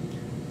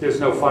 There's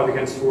no 5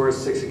 against 4s,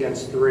 6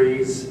 against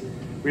 3s.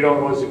 We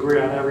don't always agree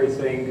on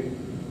everything,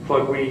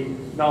 but we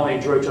not only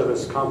enjoy each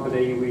other's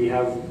company, we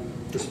have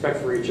respect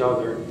for each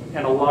other.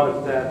 And a lot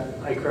of that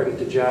I credit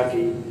to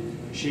Jackie.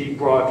 She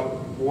brought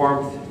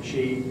warmth,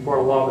 she brought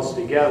a lot of us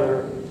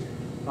together.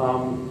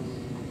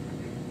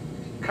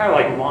 Kind of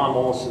like mom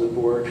almost to the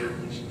board,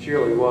 she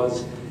really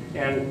was.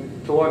 And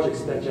to a large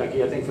extent,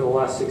 Jackie, I think for the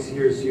last 6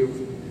 years,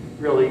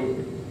 you've really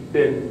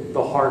been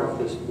the heart of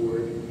this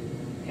board.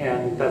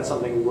 And that's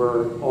something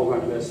we're all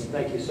going to miss.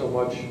 Thank you so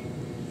much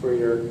for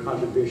your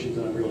contributions,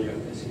 and I'm really going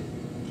to miss you.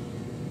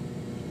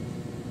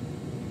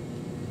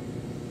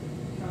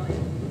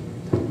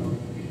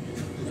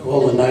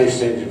 All the nice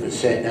things have been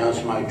said, now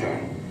it's my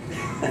turn.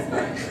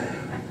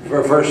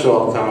 First of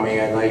all,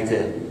 Tommy, I'd like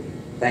to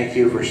thank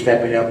you for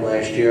stepping up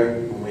last year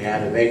when we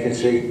had a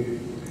vacancy.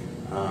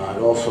 I'd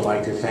also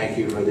like to thank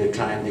you for the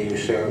time that you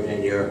served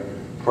in your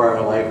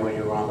prior life when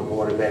you were on the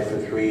Board of Ed for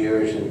 3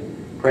 years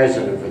and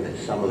president for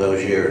some of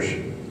those years.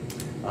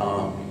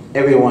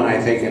 Everyone, I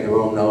think, in the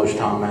room knows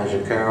Tom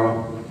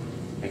Mazzucaro.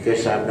 I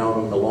guess I've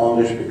known him the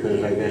longest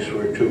because I guess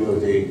we're two of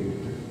the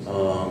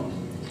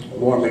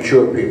more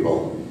mature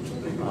people.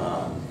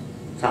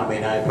 Tommy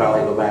and I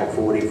probably go back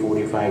 40,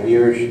 45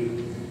 years.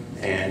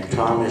 And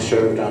Tom has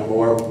served on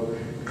more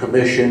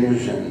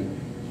commissions and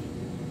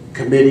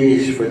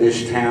committees for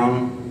this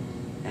town.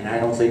 And I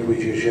don't think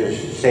we should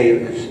just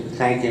say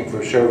thank him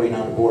for serving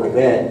on the Board of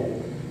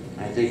Ed.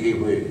 I think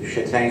we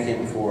should thank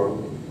him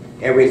for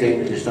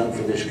everything that he's done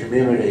for this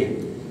community.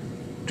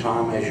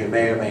 Tom, as you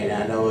may or may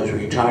not know, is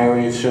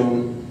retiring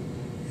soon.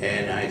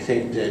 And I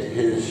think that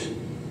his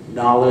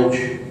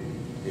knowledge,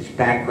 his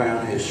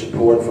background, his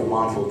support for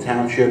Montville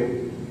Township,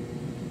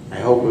 I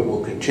hope it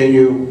will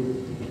continue,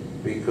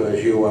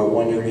 because you are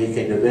one unique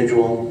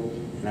individual,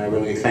 and I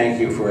really thank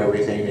you for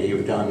everything that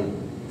you've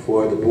done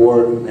for the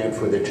board and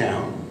for the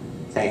town.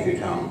 Thank you,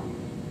 Tom.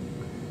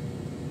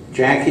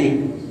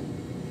 Jackie,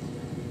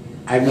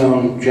 I've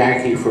known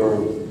Jackie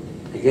for,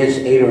 I guess,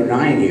 8 or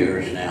 9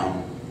 years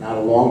now, not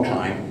a long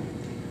time.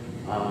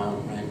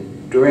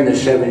 And during the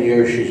 7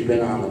 years she's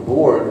been on the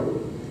board,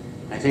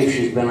 I think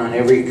she's been on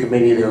every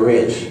committee there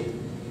is.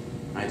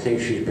 I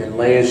think she's been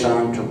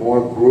liaison to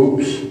more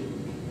groups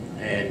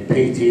and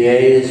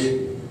PTAs,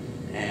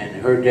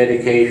 and her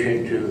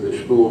dedication to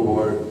the school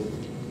board,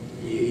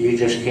 you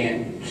just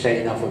can't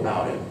say enough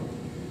about it.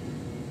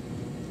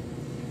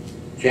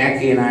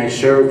 Jackie and I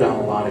served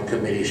on a lot of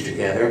committees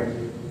together.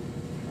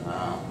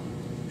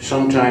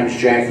 Sometimes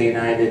Jackie and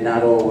I did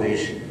not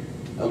always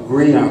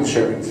agree on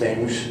certain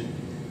things,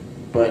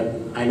 but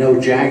I know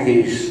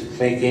Jackie's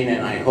thinking,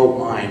 and I hope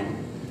mine,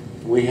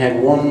 we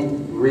had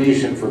one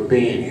reason for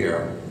being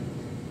here,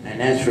 and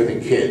that's for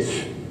the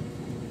kids.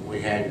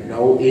 We had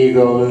no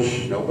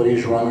egos,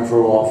 nobody's running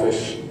for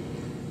office.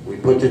 We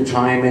put the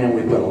time in, and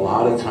we put a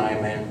lot of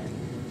time in,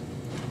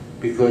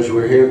 because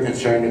we're here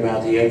concerned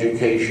about the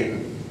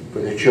education for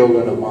the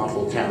children of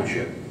Montville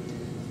Township.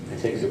 I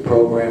think the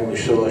program we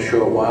saw a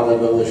short while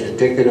ago is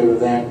indicative of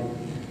that,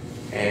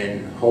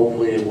 and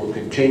hopefully it will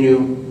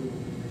continue.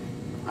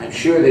 I'm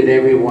sure that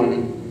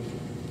everyone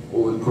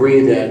will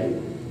agree that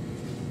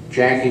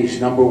Jackie's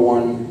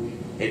 #1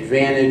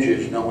 advantage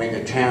is knowing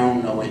the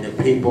town, knowing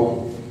the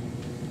people,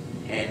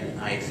 and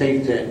I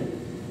think that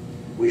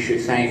we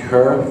should thank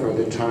her for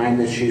the time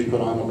that she's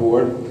put on the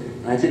board.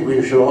 And I think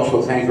we should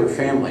also thank her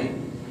family.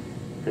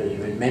 There's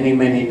been many,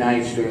 many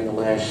nights during the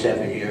last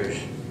 7 years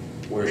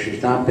where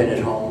she's not been at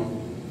home.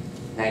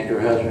 Thank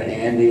her husband,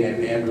 Andy,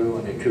 and Andrew,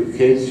 and the 2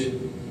 kids.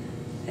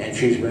 And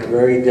she's been a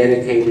very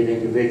dedicated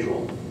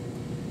individual.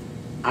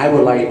 I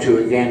would like to,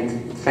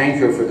 again, thank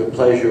her for the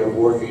pleasure of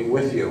working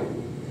with you.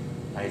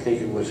 I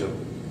think it was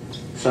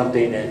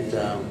something that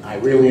I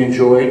really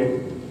enjoyed.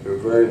 You're a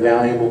very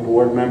valuable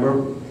board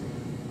member.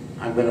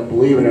 I'm going to,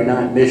 believe it or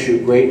not, miss you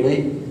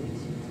greatly.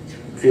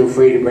 Feel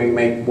free to bring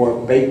more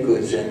baked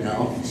goods in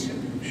now.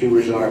 She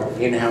was our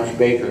in-house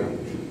baker.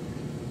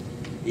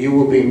 You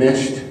will be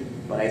missed,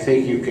 but I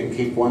think you can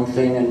keep one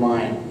thing in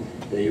mind,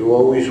 that you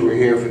always were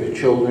here for the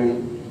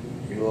children.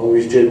 You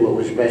always did what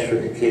was best for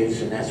the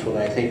kids, and that's what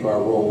I think our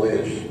role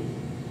is.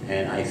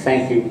 And I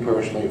thank you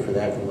personally for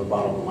that from the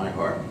bottom of my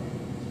heart.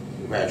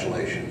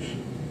 Congratulations.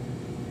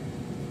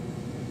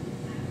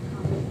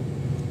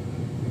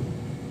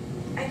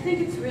 I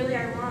think it's really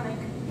ironic.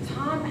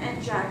 Tom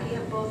and Jackie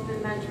have both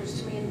been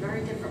mentors to me in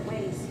very different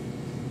ways.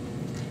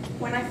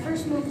 When I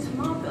first moved to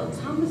Montville,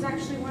 Tom was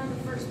actually one of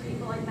the first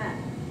people I met,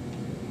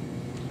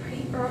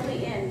 pretty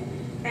early in,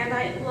 and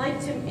I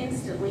liked him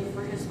instantly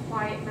for his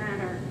quiet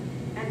manner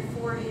and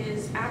for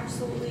his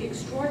absolutely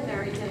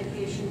extraordinary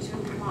dedication to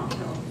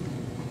Montville.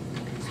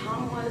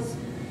 Tom was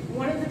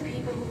one of the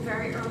people who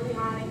very early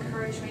on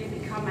encouraged me to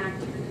become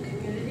active in the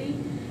community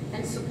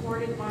and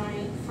supported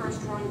my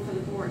first run for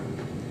the board.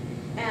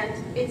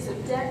 And it's a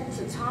debt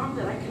to Tom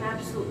that I can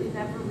absolutely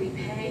never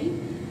repay,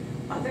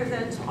 other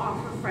than to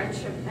offer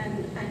friendship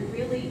and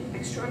really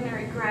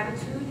extraordinary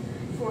gratitude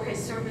for his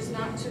service,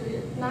 not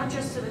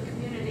just to the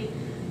community,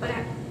 but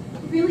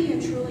really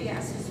and truly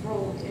as his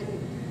role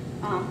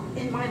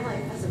in my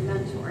life as a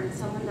mentor and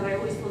someone that I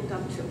always looked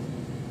up to.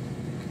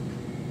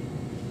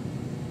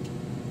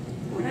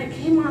 When I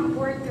came on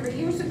board 3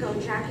 years ago,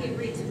 Jackie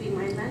agreed to be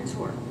my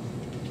mentor,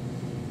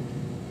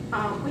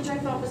 which I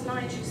thought was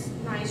nice.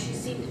 She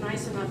seemed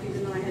nice enough,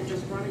 even though I had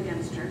just run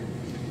against her.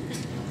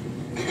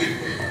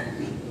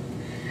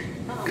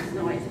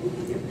 No, I didn't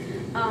with you.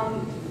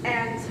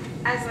 And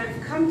as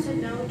I've come to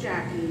know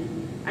Jackie,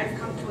 I've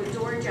come to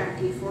adore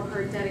Jackie for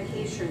her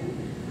dedication.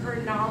 Her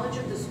knowledge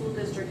of the school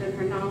district and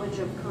her knowledge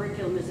of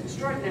curriculum is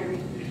extraordinary,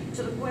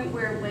 to the point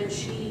where when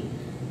she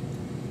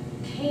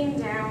came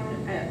down,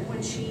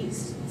 when she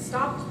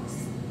stopped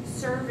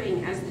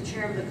serving as the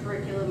chair of the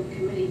curriculum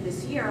committee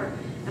this year,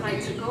 and I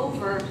took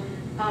over,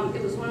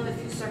 it was one of the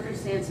few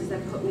circumstances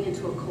that put me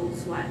into a cold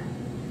sweat,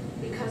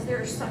 because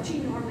there are such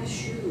enormous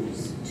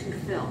shoes to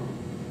fill.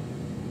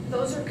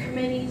 Those are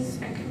committees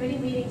and committee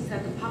meetings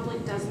that the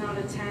public does not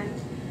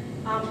attend,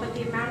 but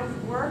the amount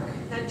of work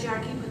that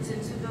Jackie puts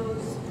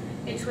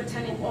into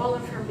attending all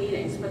of her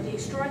meetings, but the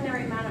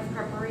extraordinary amount of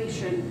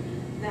preparation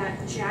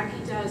that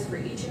Jackie does for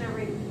each and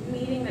every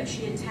meeting that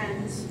she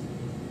attends.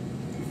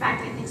 In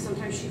fact, I think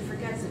sometimes she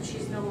forgets that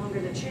she's no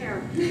longer the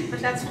chair, but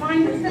that's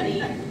fine with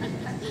me.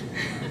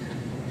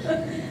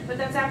 But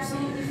that's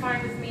absolutely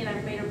fine with me, and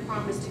I've made her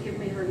promise to give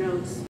me her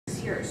notes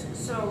this year.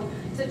 So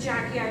to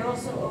Jackie, I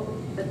also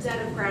owe a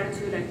debt of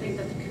gratitude. I think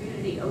that the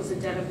community owes a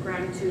debt of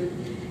gratitude.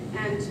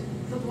 And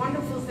the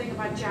wonderful thing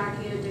about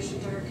Jackie, in addition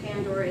to her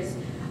candor, is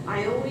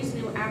I always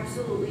knew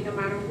absolutely, no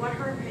matter what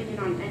her opinion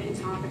on any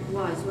topic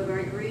was, whether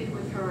I agreed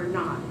with her or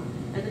not,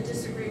 and the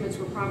disagreements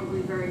were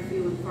probably very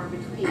few and far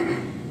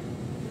between,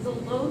 the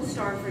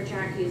lodestar for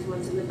Jackie is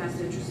what's in the best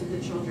interest of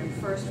the children,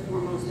 first,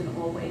 foremost, and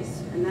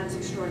always, and that's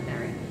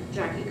extraordinary.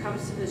 Jackie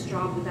comes to this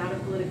job without a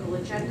political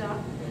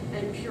agenda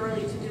and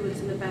purely to do what's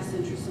in the best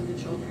interest of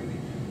the children.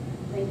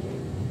 Thank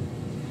you.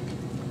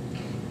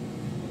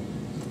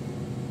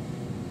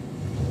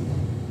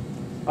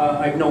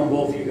 I've known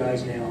both of you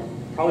guys now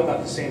probably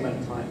about the same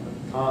amount of time.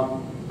 But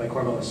Tom, like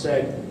Carmela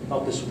said,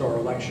 helped us with our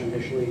election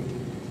initially,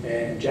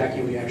 and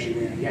Jackie we actually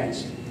ran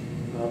against.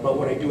 But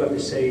what I do have to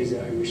say is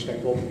that I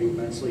respect both of you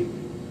immensely.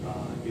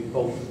 You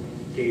both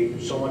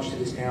gave so much to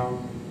this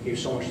town, gave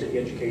so much to the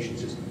education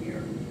system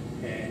here,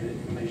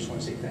 and I just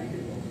want to say thank you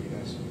to both of you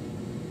guys.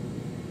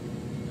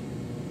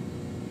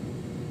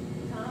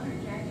 Tom or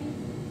Jackie?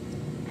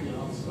 Yeah,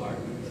 I'll start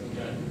with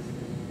that.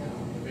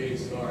 The main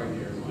star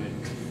here, Mike.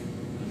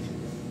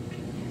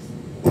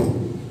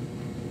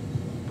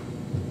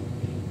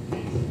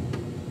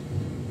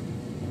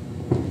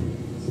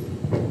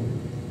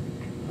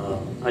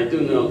 I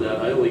do know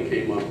that I only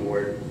came on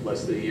board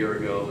less than a year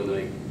ago,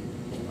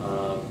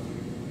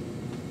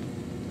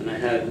 and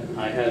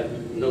I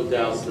had no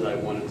doubts that I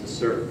wanted to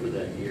serve for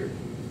that year.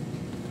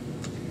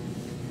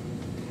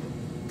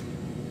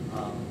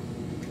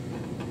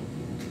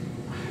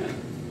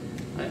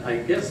 I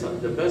guess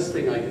the best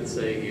thing I could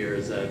say here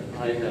is that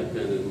I have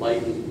been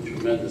enlightened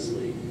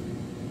tremendously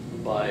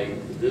by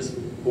this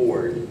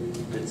board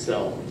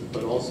itself,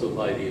 but also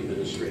by the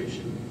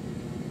administration.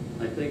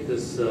 I think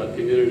this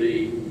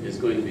community is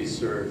going to be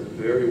served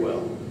very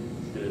well,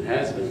 and it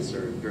has been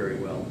served very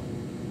well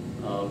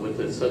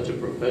with such a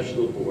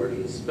professional board,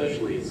 and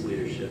especially its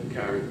leadership,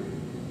 Karen,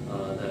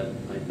 that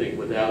I think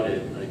without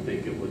it, I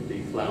think it would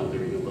be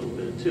floundering a little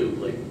bit too,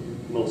 like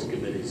most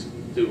committees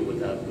do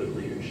without good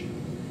leadership.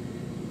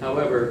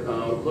 However,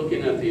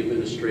 looking at the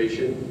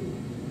administration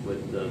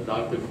with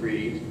Dr.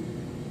 Freed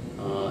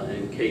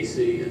and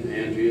Casey and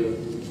Andrea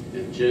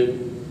and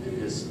Jim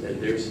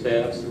and their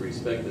staffs, the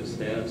respective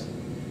staffs,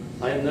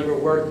 I have never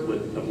worked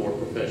with a more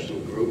professional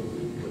group,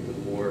 with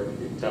a more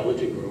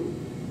intelligent group,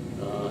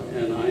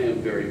 and I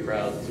am very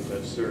proud to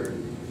have served.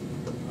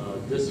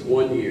 This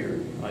 1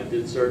 year, I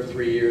did serve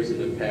 3 years in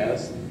the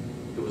past.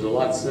 It was a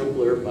lot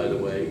simpler, by the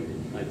way.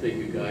 I think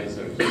you guys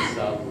are just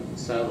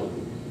saddled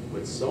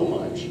with so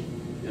much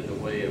in the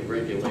way of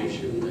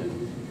regulation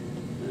and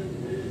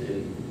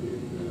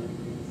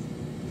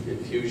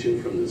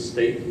infusion from the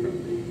state,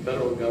 from the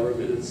federal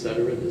government, et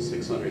cetera. The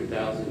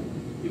 600,000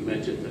 you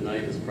mentioned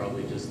tonight is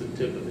probably just the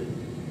tip of it.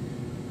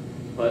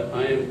 But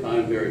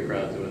I'm very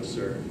proud to have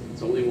served.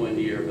 It's only 1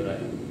 year, but I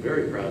am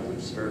very proud to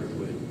have served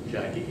with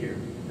Jackie here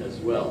as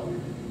well.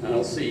 And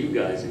I'll see you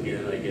guys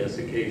again, I guess,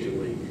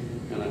 occasionally,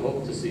 and I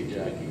hope to see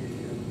Jackie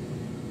again.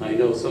 I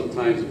know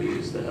sometimes we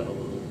used to have a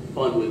little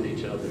fun with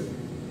each other,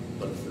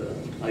 but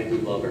I do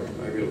love her,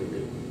 I really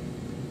do.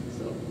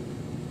 So,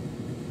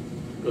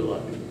 good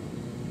luck.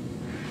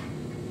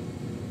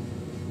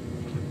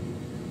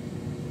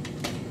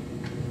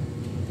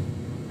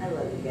 I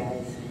love you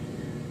guys.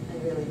 I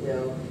really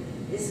do.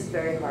 This is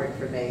very hard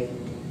for me.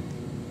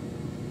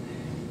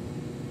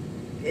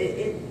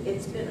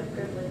 It's been a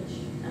privilege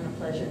and a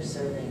pleasure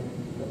serving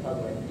the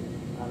public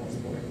on this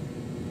board.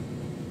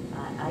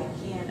 I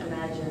can't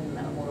imagine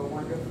a more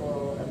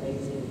wonderful,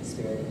 amazing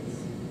experience.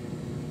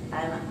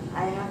 And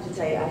I have to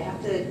tell you,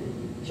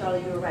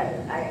 Charlie, you were right,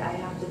 I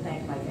have to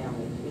thank my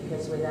family,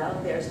 because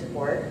without their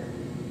support,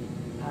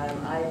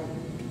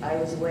 I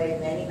was away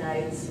many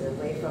nights,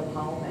 away from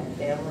home and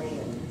family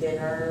and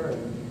dinner,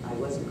 and I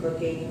wasn't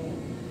cooking,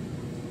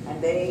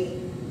 and they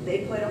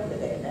put up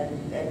with it,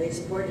 and they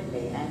supported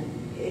me, and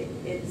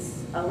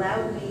it's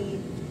allowed me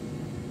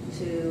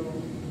to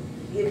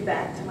give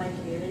back to my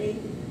community,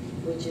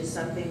 which is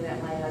something that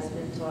my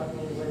husband taught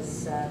me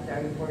was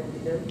very important to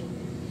do.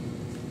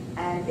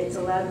 And it's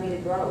allowed me to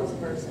grow as a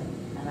person.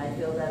 And I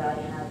feel that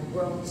I have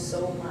grown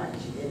so much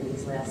in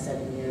these last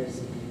 7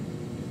 years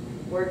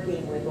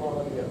working with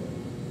all of you.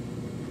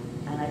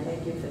 And I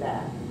thank you for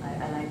that.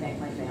 And I thank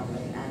my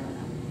family.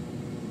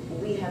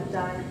 And we have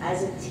done,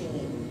 as a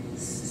team,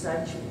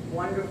 such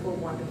wonderful,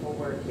 wonderful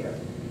work here.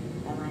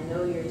 And I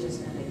know you're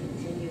just going to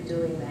continue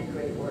doing that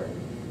great work.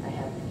 I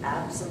have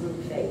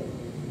absolute faith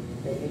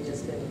that you're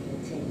just going to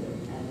continue,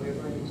 and we're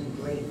going to do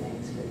great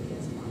things for the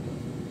kids of Montville.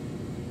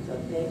 So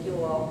thank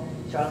you all.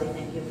 Charlie,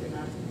 thank you for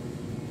not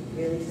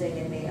really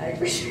singing me. I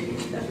appreciate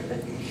it.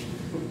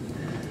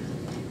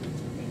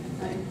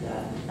 And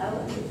I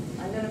love you.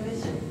 I'm going to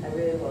miss you. I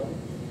really will.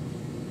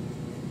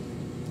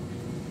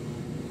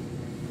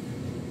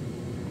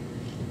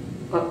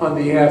 On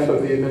behalf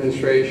of the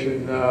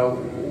administration,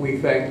 we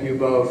thank you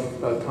both,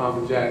 Tom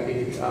and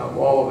Jackie.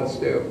 All of us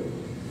do.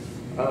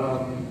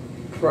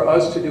 For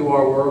us to do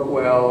our work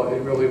well, it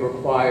really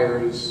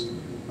requires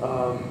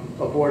a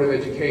Board of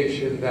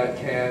Education that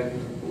can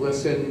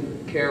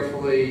listen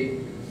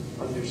carefully,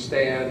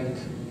 understand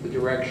the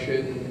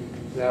direction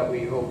that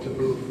we hope to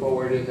move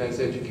forward in as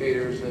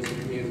educators and as a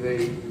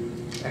community,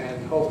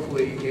 and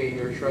hopefully gain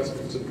your trust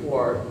and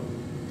support.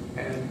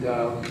 And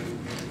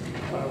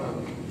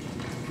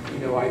you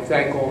know, I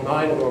thank all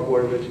 9 of our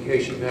Board of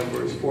Education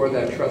members for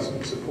that trust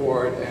and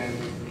support, and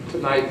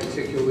tonight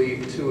particularly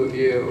the 2 of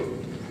you.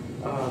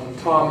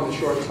 Tom, in the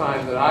short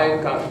time that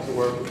I've gotten to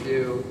work with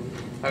you,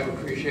 I've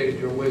appreciated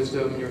your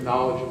wisdom, your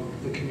knowledge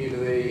of the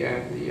community,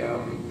 and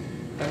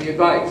the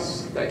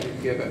advice that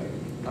you've given.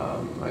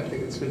 I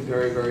think it's been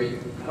very, very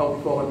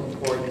helpful and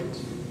important.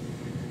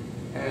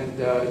 And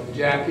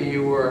Jackie,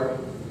 you were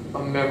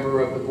a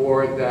member of the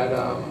board that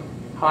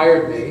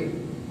hired me,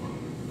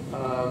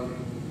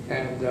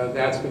 and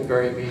that's been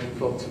very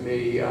meaningful to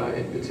me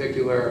in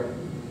particular.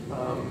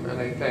 And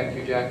I thank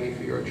you, Jackie,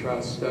 for your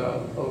trust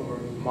over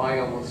my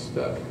almost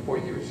 4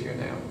 years here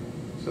now.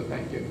 So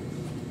thank you.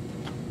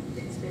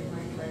 It's been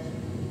my pleasure.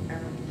 I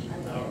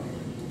love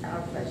it.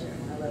 Our pleasure.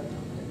 I love it.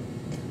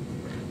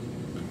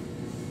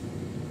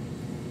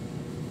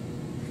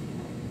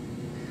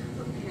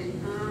 Okay,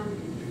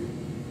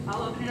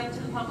 I'll open it up to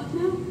the public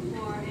now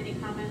for any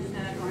comments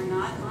that are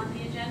not on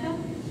the agenda.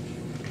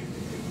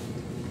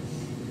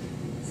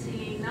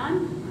 Seeing none,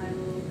 I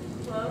will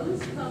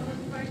close public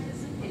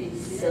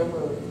participation. So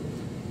moved.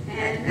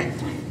 And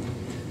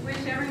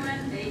wish everyone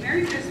a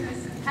Merry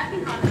Christmas, Happy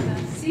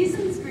Hanukkah,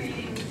 season's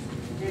greetings,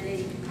 and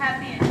a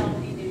happy and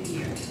healthy New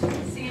Year.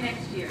 See you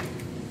next year.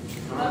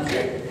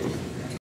 Okay.